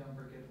covenant, don't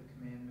forget the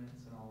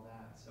commandments and all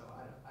that. So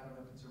I don't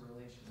know if it's a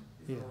relation,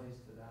 it Yeah.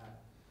 relates to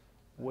that.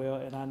 Well,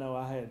 and I know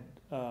I had,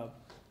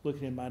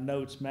 looking in my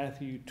notes,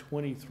 Matthew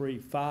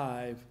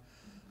 23:5.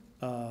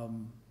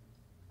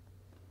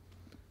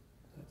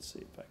 Let's see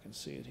if I can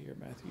see it here,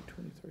 Matthew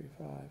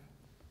 23:5.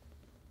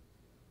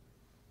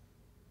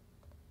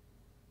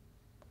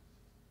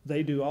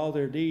 They do all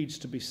their deeds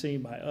to be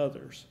seen by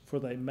others, for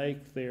they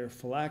make their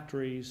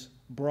phylacteries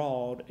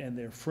broad and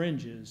their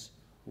fringes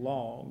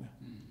long.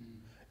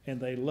 And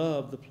they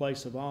love the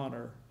place of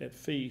honor at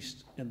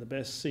feasts and the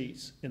best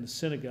seats in the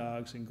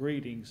synagogues and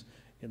greetings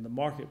in the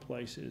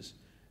marketplaces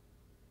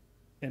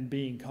and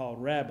being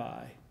called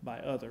rabbi by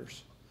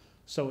others.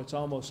 So it's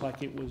almost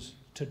like it was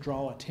to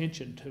draw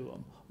attention to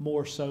them,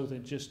 more so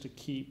than just to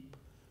keep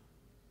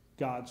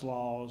God's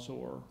laws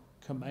or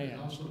commands. It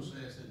also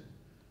says that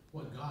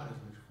what God has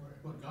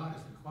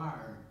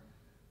required,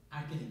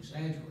 I can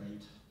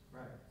exaggerate.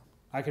 Right.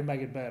 I can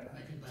make it better.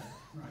 Make it better,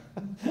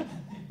 right.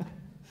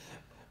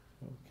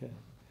 Okay.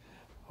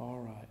 All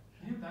right.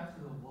 Getting back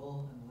to the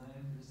wool and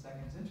linen for a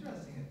second, it's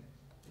interesting.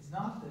 It's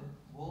not that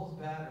wool's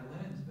bad or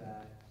linen's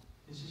bad.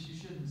 It's just you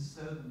shouldn't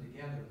sew them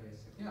together,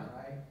 basically, Yeah.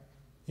 right?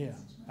 Yeah.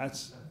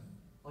 That's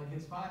Like,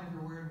 it's fine if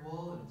you're wearing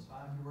wool and it's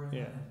fine if you're wearing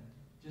Yeah. linen.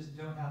 Just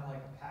don't have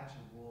like a patch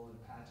of wool and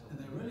a patch of And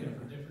they linen. really are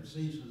for different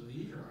seasons of the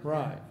year, aren't they?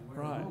 Right, You wear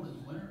right. wool in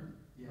the winter,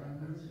 Yeah,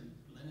 primary, that's- and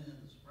linen in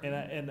the spring.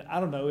 and I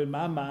don't know, in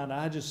my mind,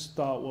 I just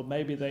thought, well,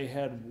 maybe they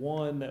had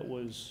one that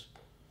was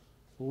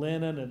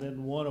linen and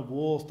then one of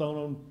wool thrown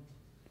on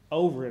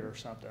over it or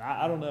something.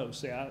 I don't know.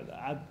 See,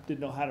 I didn't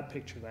know how to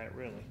picture that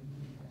really.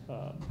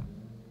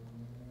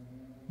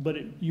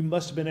 But you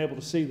must have been able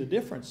to see the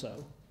difference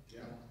though,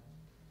 Yeah.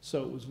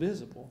 so it was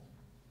visible.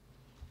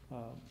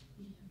 Mhm.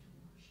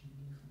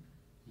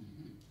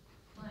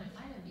 Well, it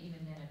might have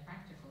even been a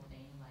practical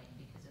thing, like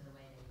because of the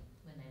way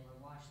when they were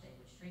washed, they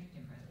would shrink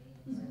differently,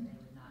 and so they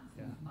would not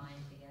Yeah.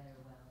 bind together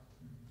well.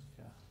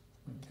 Yeah.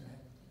 when Okay.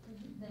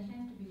 sewn. They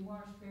have to be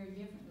washed very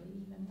differently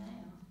even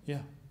now.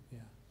 Yeah.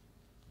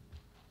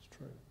 It's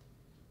true.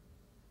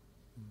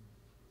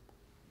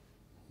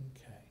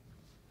 Okay.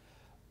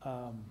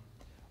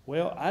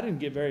 Well, I didn't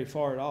get very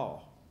far at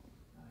all.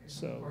 Next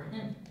So, part,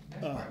 next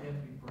part, you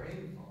have to be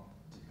brave on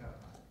to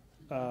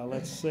cover.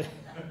 Let's see.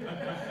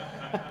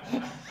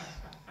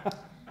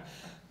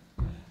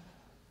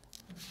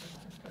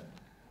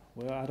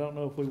 Well, I don't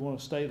know if we want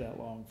to stay that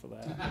long for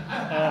that.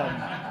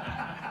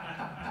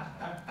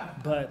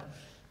 But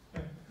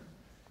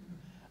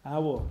I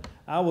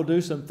will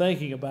do some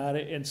thinking about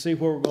it and see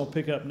where we're going to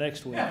pick up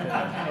next week.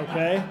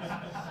 Okay?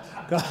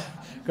 You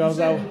Because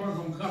said we weren't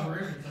gonna cover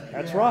everything.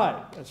 that's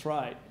right. That's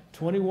right.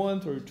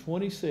 21 through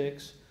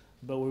 26,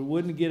 but we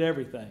wouldn't get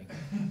everything.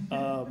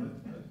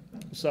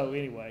 So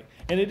anyway,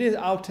 and it is.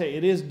 I'll tell you,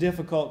 it is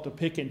difficult to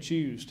pick and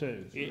choose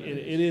too.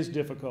 It is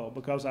difficult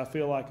because I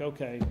feel like you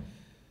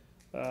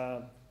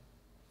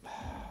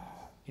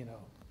know,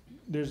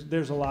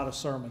 there's a lot of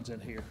sermons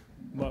in here,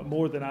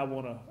 more than I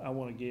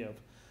want to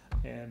give,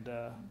 and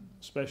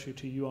especially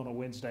to you on a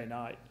Wednesday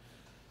night.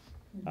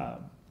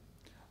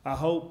 I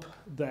hope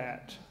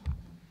that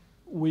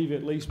we've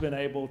at least been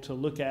able to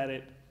look at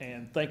it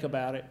and think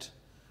about it,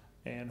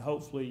 and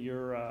hopefully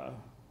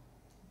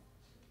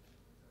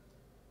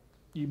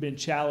you've been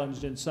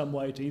challenged in some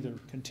way to either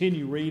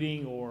continue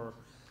reading or,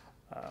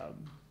 I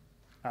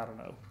don't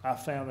know. I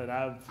found that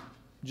I've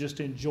just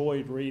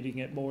enjoyed reading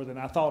it more than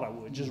I thought I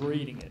would, just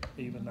reading it,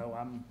 even though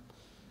I'm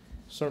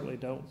certainly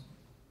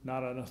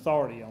not an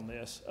authority on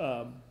this.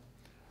 But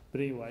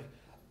anyway,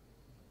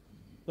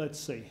 let's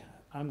see.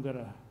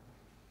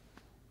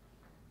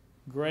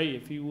 Gray,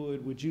 if you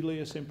would you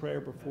lead us in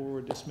prayer before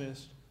we're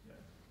dismissed?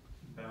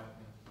 Bow with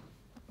me.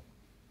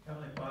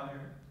 Heavenly Father,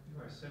 you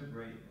are so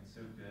great and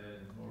so good,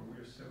 and Lord,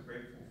 we're so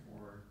grateful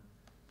for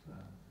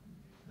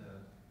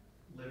the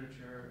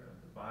literature of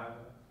the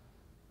Bible,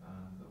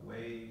 the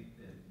way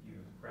that you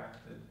have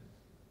crafted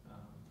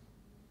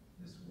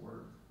this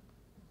work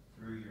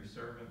through your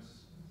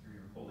servants, and through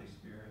your Holy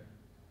Spirit.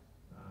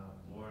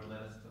 Lord,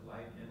 let us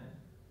delight in it.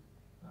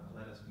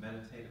 Let us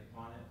meditate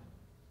upon it.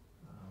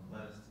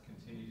 Let us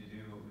continue to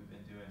do what we've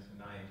been doing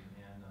tonight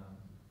and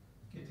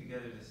get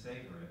together to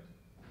savor it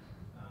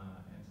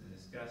and to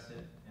discuss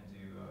it and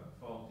to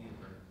fall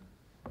deeper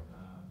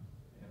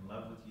in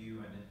love with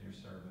you and in your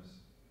service.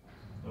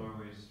 Lord,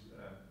 we just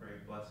pray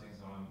blessings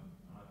on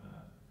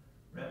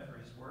Rhett for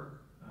his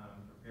work,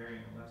 preparing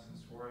the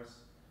lessons for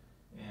us,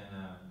 and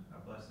a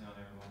blessing on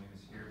everyone who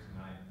is here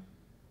tonight,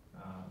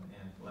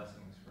 and bless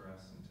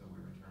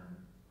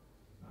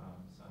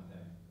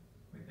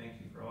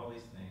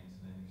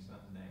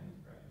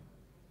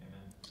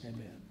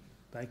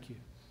Thank you.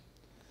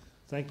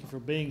 Thank you for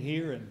being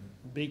here, and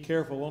be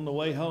careful on the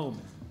way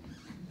home.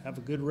 Have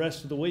a good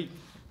rest of the week.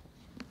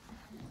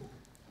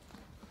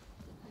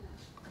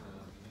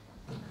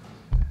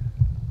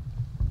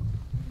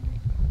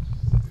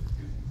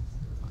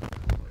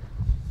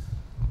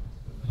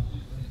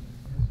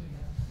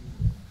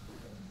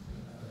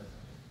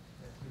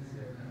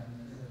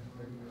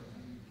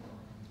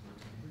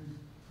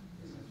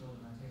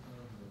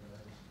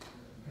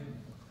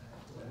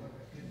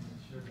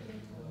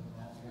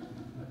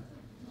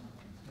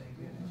 Thank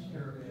goodness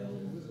you're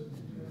available.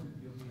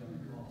 You'll be on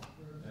the call.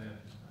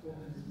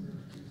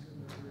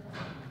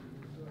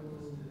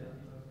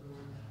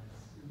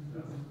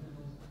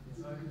 It's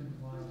always been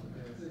wild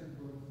because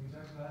we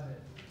talked about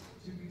it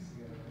 2 weeks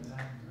ago, and I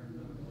haven't heard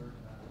another word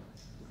about it.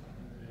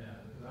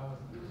 Yeah. Because I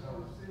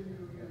was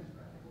practical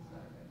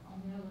Saturday.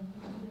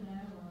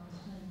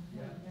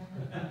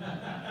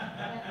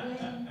 That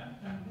wedding,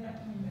 and that,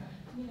 and,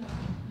 you know,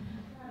 you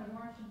try to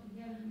wash them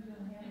together, you're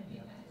gonna have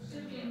a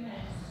super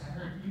mess. I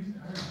heard you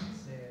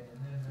say it, and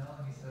then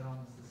Melanie said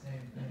almost the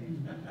same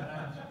thing. But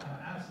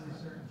I'm absolutely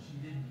certain she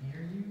didn't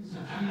hear you, so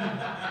she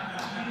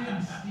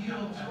didn't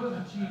steal, she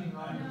wasn't cheating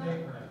on your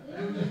paper. They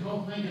were just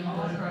both thinking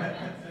all That's right.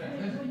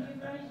 When you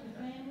raise a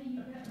family,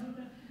 you got to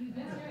think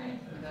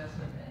That's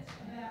right.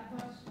 about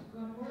what's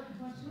gonna work, and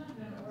what's not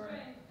gonna work.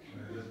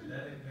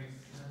 That makes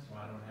sense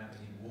why I don't have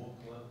any wool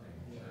clothing,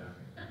 so.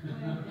 Well, if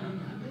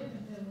you live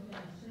in Middle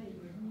Tennessee,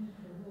 your need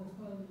for wool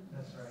clothing.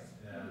 That's right.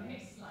 Yeah.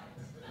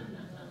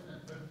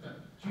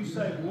 Did you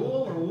say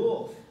wool or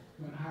wolf?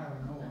 When Ira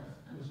North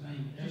was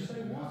named Did you say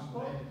editor, Wolf's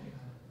Gospel Cloak?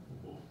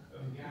 editor,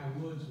 and Guy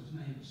Woods was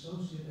named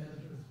associate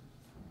editor.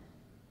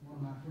 One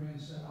of my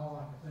friends said, all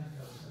I could think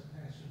of was that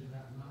pastor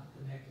about not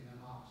connecting an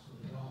ox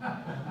with a dog.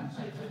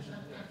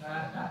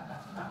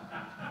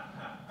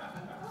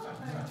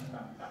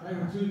 They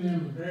were two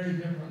men with very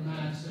different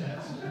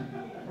mindsets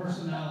and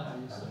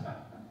personalities.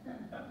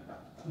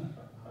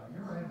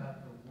 You're right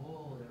about the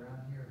wool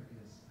around here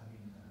because, I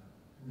mean,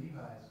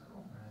 Levi's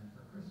girlfriend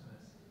for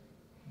Christmas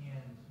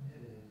hand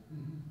knitted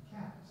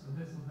caps, so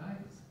this was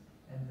nice.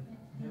 And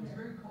it was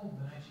very cold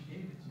the night she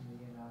gave it to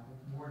me, and I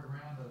wore it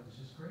around, but it was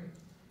just great.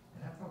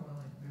 And I probably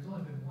there's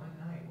only been one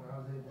night where I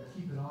was able to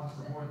keep it on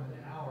for more than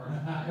an hour. And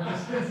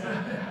It's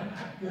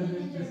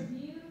they're just,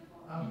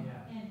 beautiful, oh, and,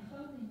 yeah. and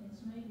clothing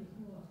that's made with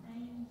wool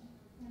hangs,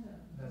 has a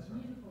That's right.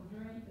 beautiful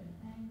drape and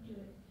hang to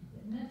it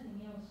that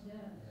nothing else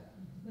does, Yeah.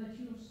 but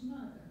you'll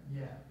smother.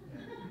 Yeah,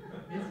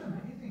 yeah. It's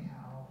amazing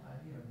how,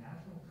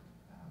 natural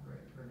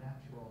fabric or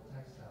natural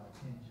textile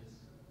can just,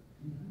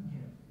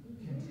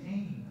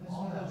 contain That's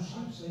all why that. those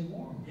sheep stay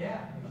warm.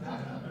 Yeah,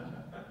 exactly.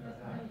 It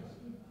Exactly.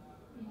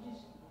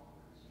 just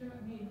struck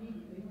me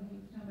immediately when he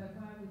was talking about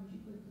why would you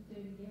put the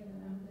two together,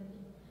 and I'm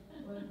thinking,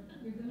 well,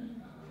 you're gonna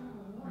have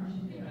trouble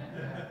washing it.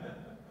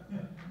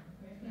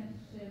 And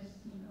it says,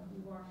 you know, we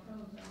wash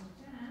clothes all the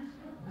time.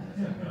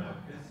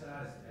 Good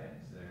sized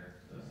eggs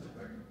there. Those look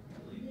like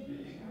really big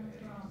These are eggs.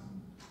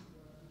 from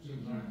Jim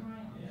Jim Brown.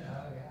 Brown's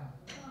Oh, yeah.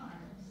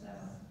 farm, so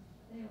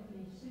they'll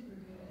be super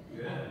good.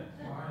 Good.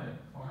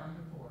 Farm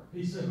to fork.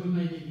 He said, we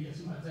may need to get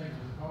somebody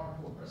taking the car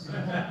for us.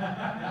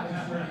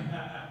 Thanks, Freddie.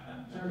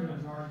 Sure,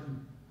 we'll charge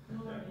them.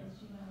 Glorious,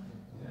 you know,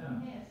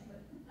 Yeah. yes, but,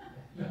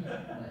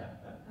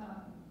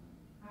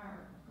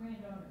 our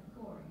granddaughter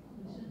Corey,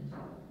 who's in the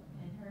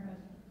and her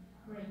husband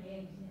bring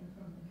eggs in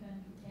from the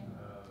country, and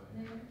Oh,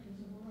 there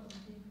is a world of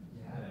difference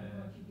Yeah.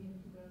 between what you get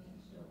at the grocery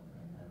store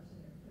and those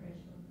that are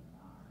fresh from the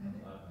farm. And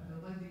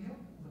the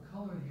yolk, the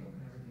color of the yolk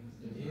and everything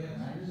is different.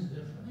 Yeah, it is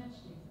different. Much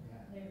different,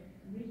 Yeah. they're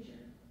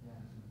richer, Yeah.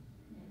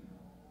 and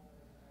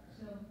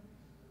so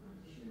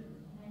I'm sure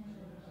the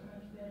natural is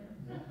much better.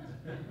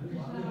 We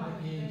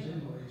like eggs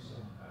anyway, so.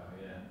 Oh,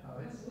 yeah. Oh,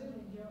 I it's, will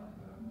enjoy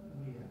it.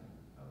 we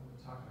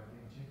talked about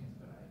getting chickens,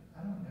 but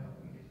I don't know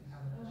if we could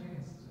have enough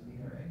chickens to meet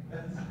our egg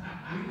needs.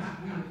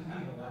 We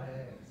eat a lot of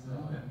eggs, so.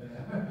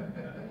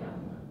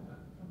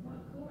 From what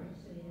Corey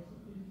says,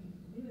 if you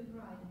do it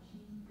right, and she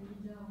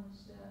feeds all the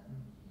stuff,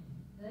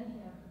 they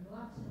have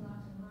lots and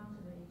lots and lots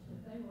of eggs, but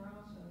they were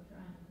also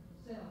trying to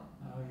sell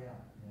them, Oh,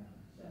 yeah, yeah.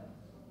 so.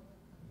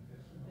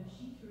 But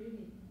she's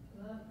really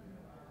loved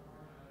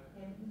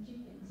having the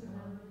chickens, and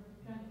I'm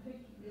trying to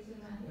picture this in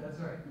my head. That's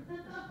right.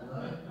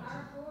 Love it.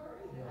 Our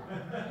Corey?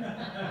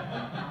 Yeah.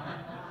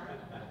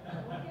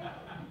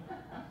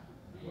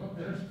 Well,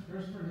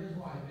 Christopher and his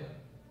wife had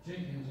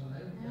chickens, and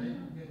they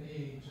get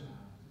eggs, and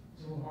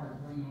it's a little hard to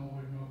bring them all the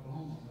way from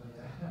Oklahoma, but.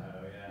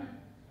 Oh, yeah.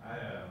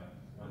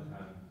 One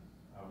time,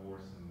 I wore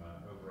some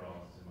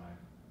overalls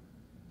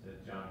to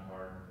John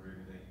Carter,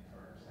 Ruby Lee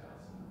Carter's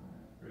house, and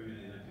Ruby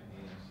Lee looked at me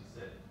and she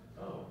said,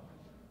 "Oh,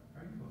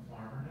 are you a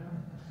farmer now?"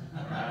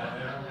 I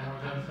never wore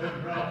those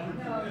overalls.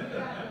 No, you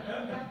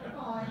got the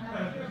point,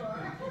 I'm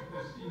sure.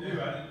 She knew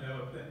I didn't know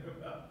a thing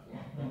about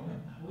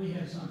farming. We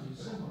had something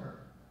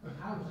similar. I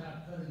was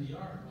out cutting the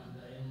yard one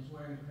day and was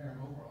wearing a pair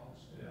of overalls.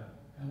 Yeah.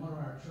 And one of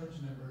our church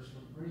members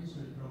from Green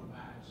Street drove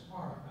by and was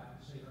horrified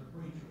to see her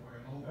preacher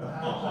wearing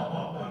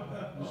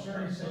overalls.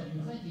 Shirley said,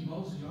 "You think he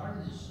mows the yard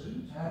in his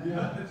suit?"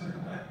 Yeah, that's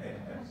right.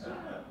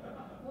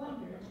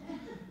 Wondered.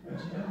 But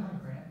you know, my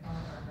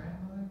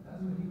grandmother,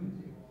 that's what he would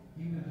do.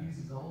 He would use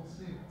his old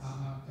suits.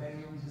 And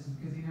he would just,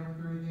 because he never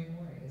threw anything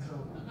away. And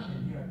so,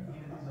 and, you know,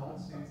 even these old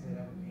suits, they'd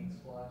have a paint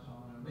splotch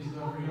on them. These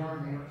over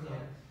yard work.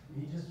 Yeah.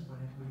 He just, when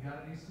we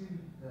got a new suit,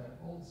 the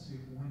old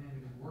suit went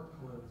into his work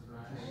clothes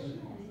rotation.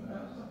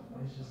 So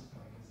it's just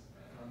like,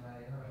 it's from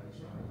that era.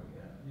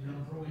 You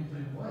don't throw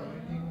anything Throw away.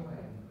 anything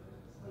away.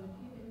 Well, if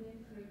you had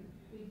lived through the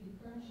Big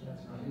Depression,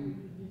 That's right. you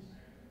would just,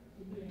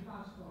 it'd be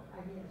impossible,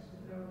 I guess, to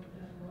throw it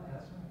away.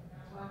 That's right.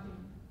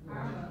 Watching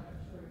our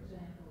mothers, for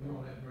example. We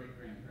all had great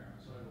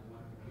grandparents, so every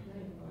one of them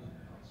They were.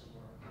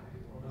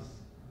 Well, the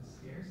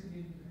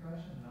scarcity of the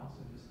depression and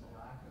also just the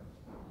lack of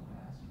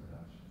mass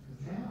production.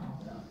 Because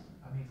now,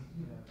 I mean,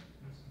 you know,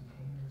 there's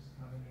containers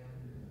coming in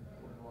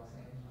Port of Los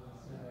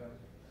Angeles, you know,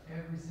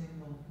 every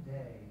single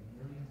day,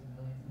 millions and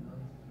millions and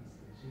millions of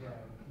pieces, you know.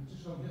 You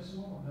just don't get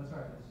small. That's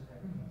right, it's just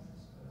everything's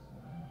disposed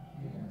of.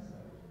 Yeah, so.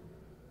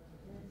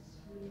 That's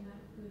really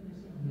not good, is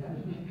it? Yeah.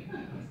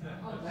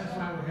 That's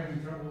why we're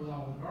having trouble with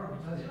all the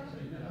garbage That's pits,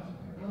 right. you know.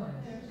 Well,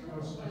 There's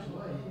Throw so much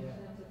away, places yeah.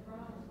 that's a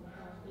problem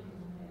because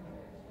people don't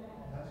have their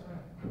that's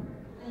right.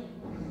 things,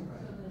 so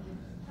that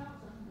it's tough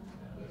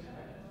sometimes to get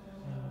it.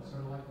 And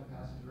sort of like the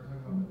passage we're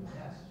talking about with the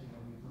nest, you know,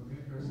 we've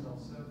removed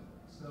ourselves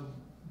so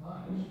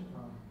much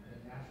from the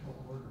natural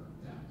order of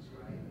things,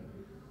 right?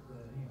 The,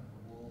 you know,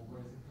 the wool,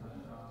 where does it come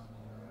from?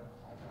 You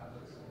know, all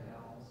fabrics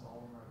now, almost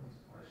all of them are at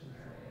least partially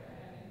from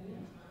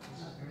man. It's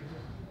just very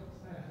different.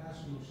 I had a high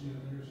school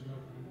student years ago,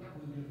 who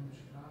flew in from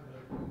Chicago,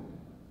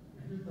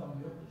 and he thought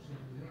milk was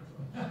simply milk.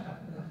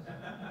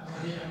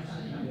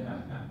 Yeah.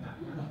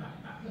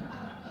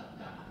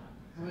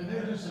 I mean,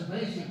 they're just some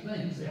basic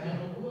things that get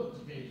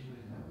overlooked occasionally.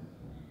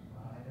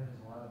 Well, I know there's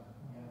a lot of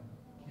young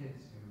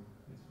kids who,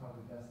 it's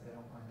probably best they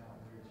don't find out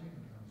where your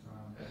chicken comes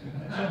from.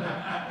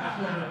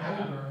 Until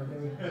they're older,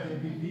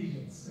 they'd be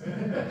vegans.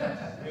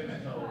 Good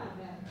and told.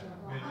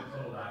 Good and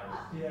told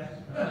Irish. Yeah,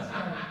 that's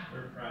right.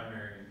 We're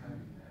primary.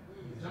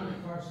 Johnny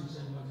Carson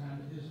said one time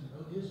that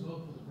his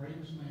vote for the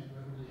greatest man who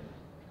ever lived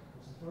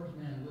was the first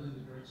man willing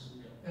to drink some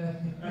milk.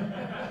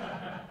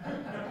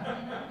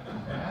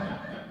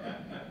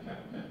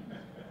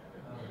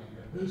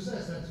 Who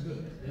says that's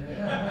good?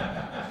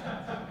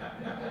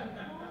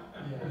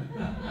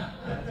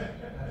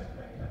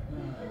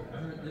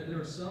 There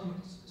was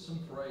some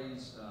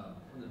phrase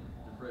from the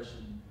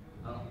Depression,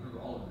 I don't remember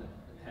all of it,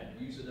 had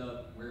use it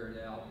up, wear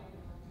it out.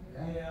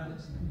 Yeah.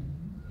 It's-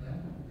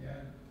 Yeah.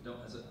 Don't,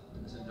 as it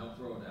said, don't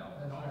throw it out.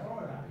 Don't throw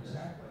it out,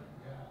 exactly.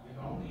 Yeah. You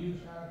can only use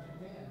how you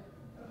can.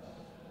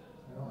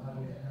 We don't have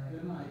a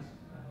Good night.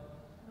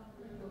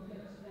 We'll get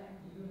us back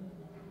to you.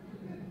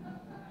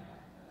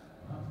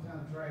 I'm the kind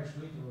of trash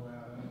we throw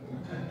out.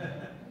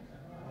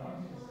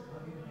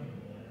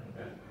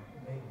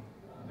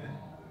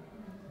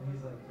 And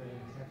he's like,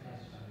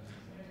 text message.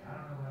 I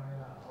don't know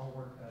how I'll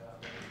work that out.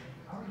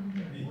 How are you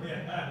gonna work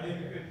that?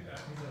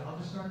 He said, I'll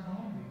just start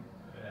calling you.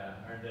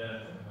 Yeah, our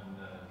dad's having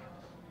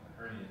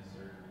hernia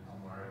surgery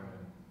tomorrow,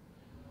 and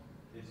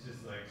it's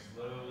just like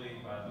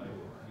slowly by the,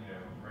 you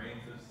know,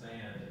 grains of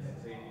sand,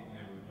 it's taking, you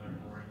know, we learn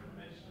more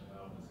information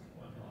about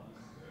what's going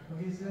on. So. Well,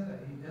 he said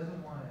that he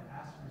doesn't want to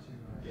ask for too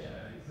much.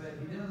 Yeah. But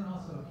he doesn't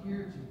also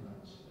hear too much.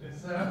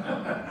 So,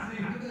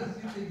 see, put those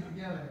two things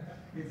together,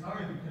 it's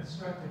hard to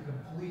construct a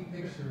complete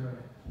picture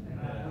of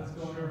what's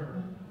going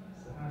on.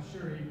 So, I'm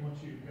sure he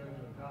wants you to go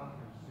to a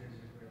doctor's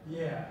visit.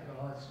 yeah,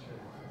 well, that's true.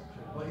 That's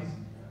true. Well,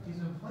 he's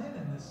been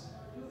planning this.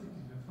 I feel like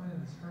he's been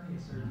planning this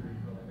hernia surgery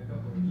for like a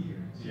couple of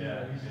years.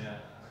 Yeah, He's just-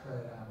 yeah.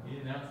 But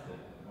He announced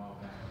it a while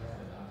back. He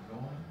said, I'm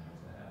going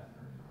to have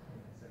hernia.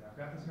 he said, I've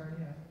got this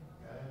hernia.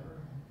 Got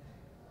it.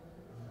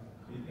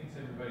 He thinks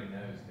everybody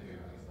knows too.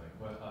 He's like,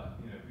 what,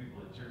 you know,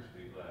 people at church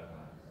do glad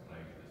when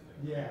I get this thing.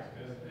 Yeah.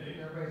 It's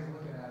big. Everybody's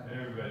looking at me.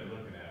 Everybody's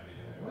looking at me.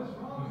 You know. What's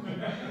wrong with you,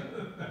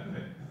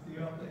 man? See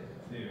you out there.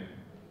 Steven.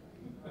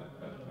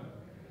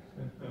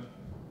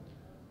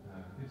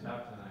 Good job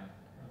tonight.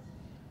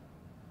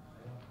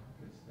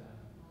 Good stuff.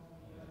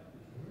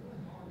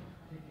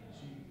 Pick and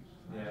choose.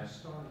 Yeah. I just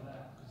started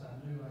out because I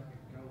knew I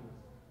could go with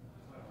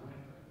what I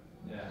went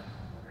with. Yeah.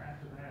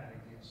 After that,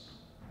 it gets,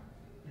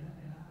 and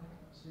I,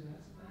 see,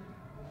 that's the thing,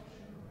 I'm not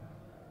sure about.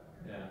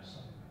 Yeah.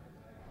 So,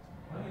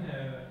 Well, you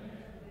know,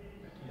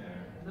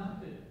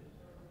 not that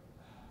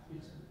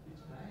it's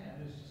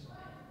bad, it's just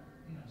like,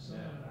 you know,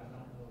 some of it I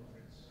don't know if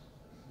it's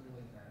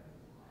really that.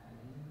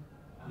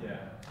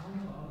 Yeah. I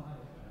don't know, I don't know.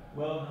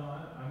 Well, no,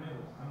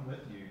 I'm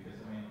with you, because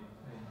I mean,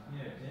 you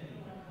know, Denny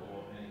can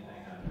pull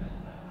anything out of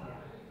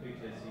that,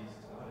 because he's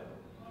taught it,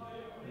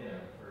 you know,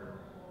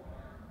 for,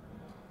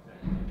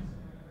 decades.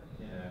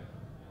 You know,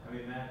 I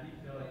mean, Matt, do you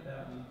feel like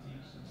that when you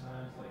teach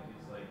sometimes? Like,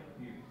 it's like,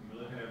 you're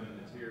looking over the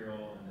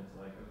material, and it's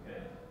like,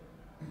 okay,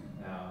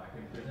 now I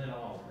can present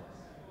all of this,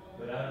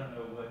 but I don't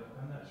know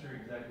I'm not sure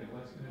exactly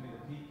what's gonna be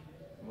the peak,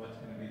 and what's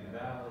gonna be the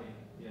valley,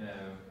 you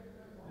know,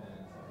 and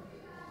it's like,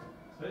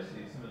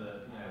 especially some of the,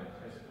 you know,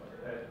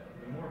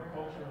 the more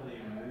culturally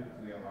removed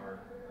we are,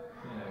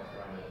 you know,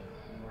 from it,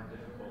 the more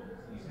difficult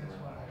That's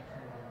why I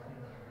call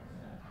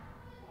it,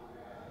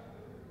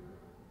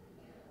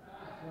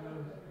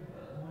 well,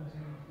 1, 2,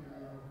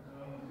 4,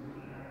 go,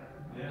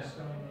 Yeah.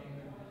 stone,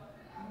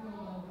 I don't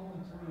know, I'm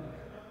going through that.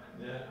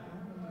 Yeah. I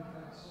don't know if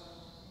that's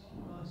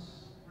us.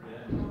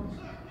 Yeah.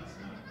 It's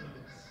not that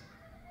it's,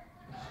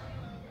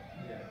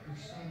 Yeah.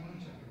 there's so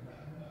much of it.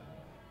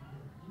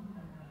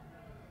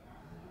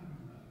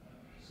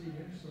 See,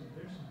 there's some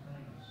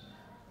things,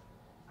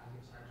 I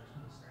guess I just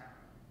missed out.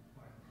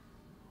 Like,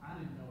 I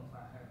didn't know if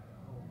I had the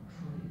whole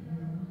tree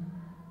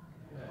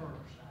Yeah.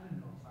 first. I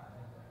didn't know if I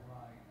had that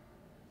right.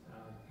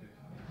 Sounds good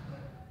to me.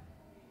 But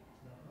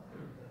the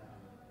other that I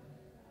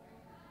read,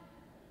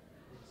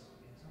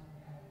 it's on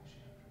a couple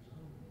chapters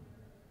over. It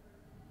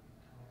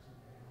talks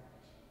about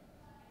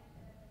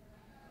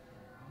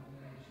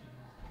combination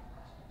of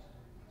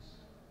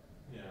prostitutes.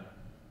 Yeah.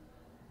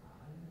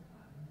 I didn't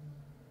realize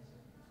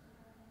it.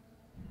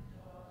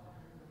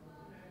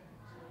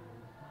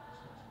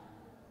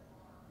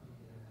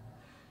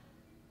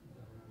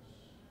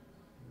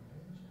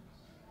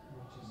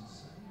 Which is the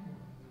same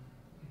word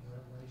in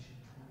Revelation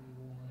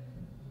 21,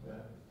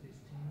 Yeah. 15,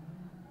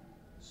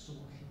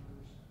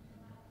 sorcerers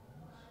and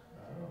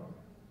dogs. Oh.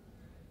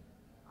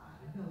 I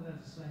didn't know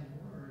that's the same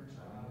word,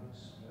 so I was,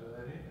 know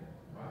that either.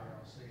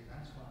 well, see,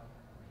 that's why,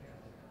 yeah.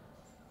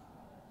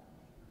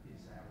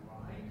 Is that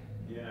right?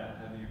 Yeah,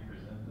 how do you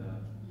present that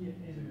Yeah,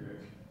 to and your,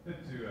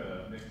 to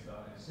a mixed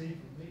audience? see,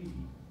 for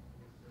me,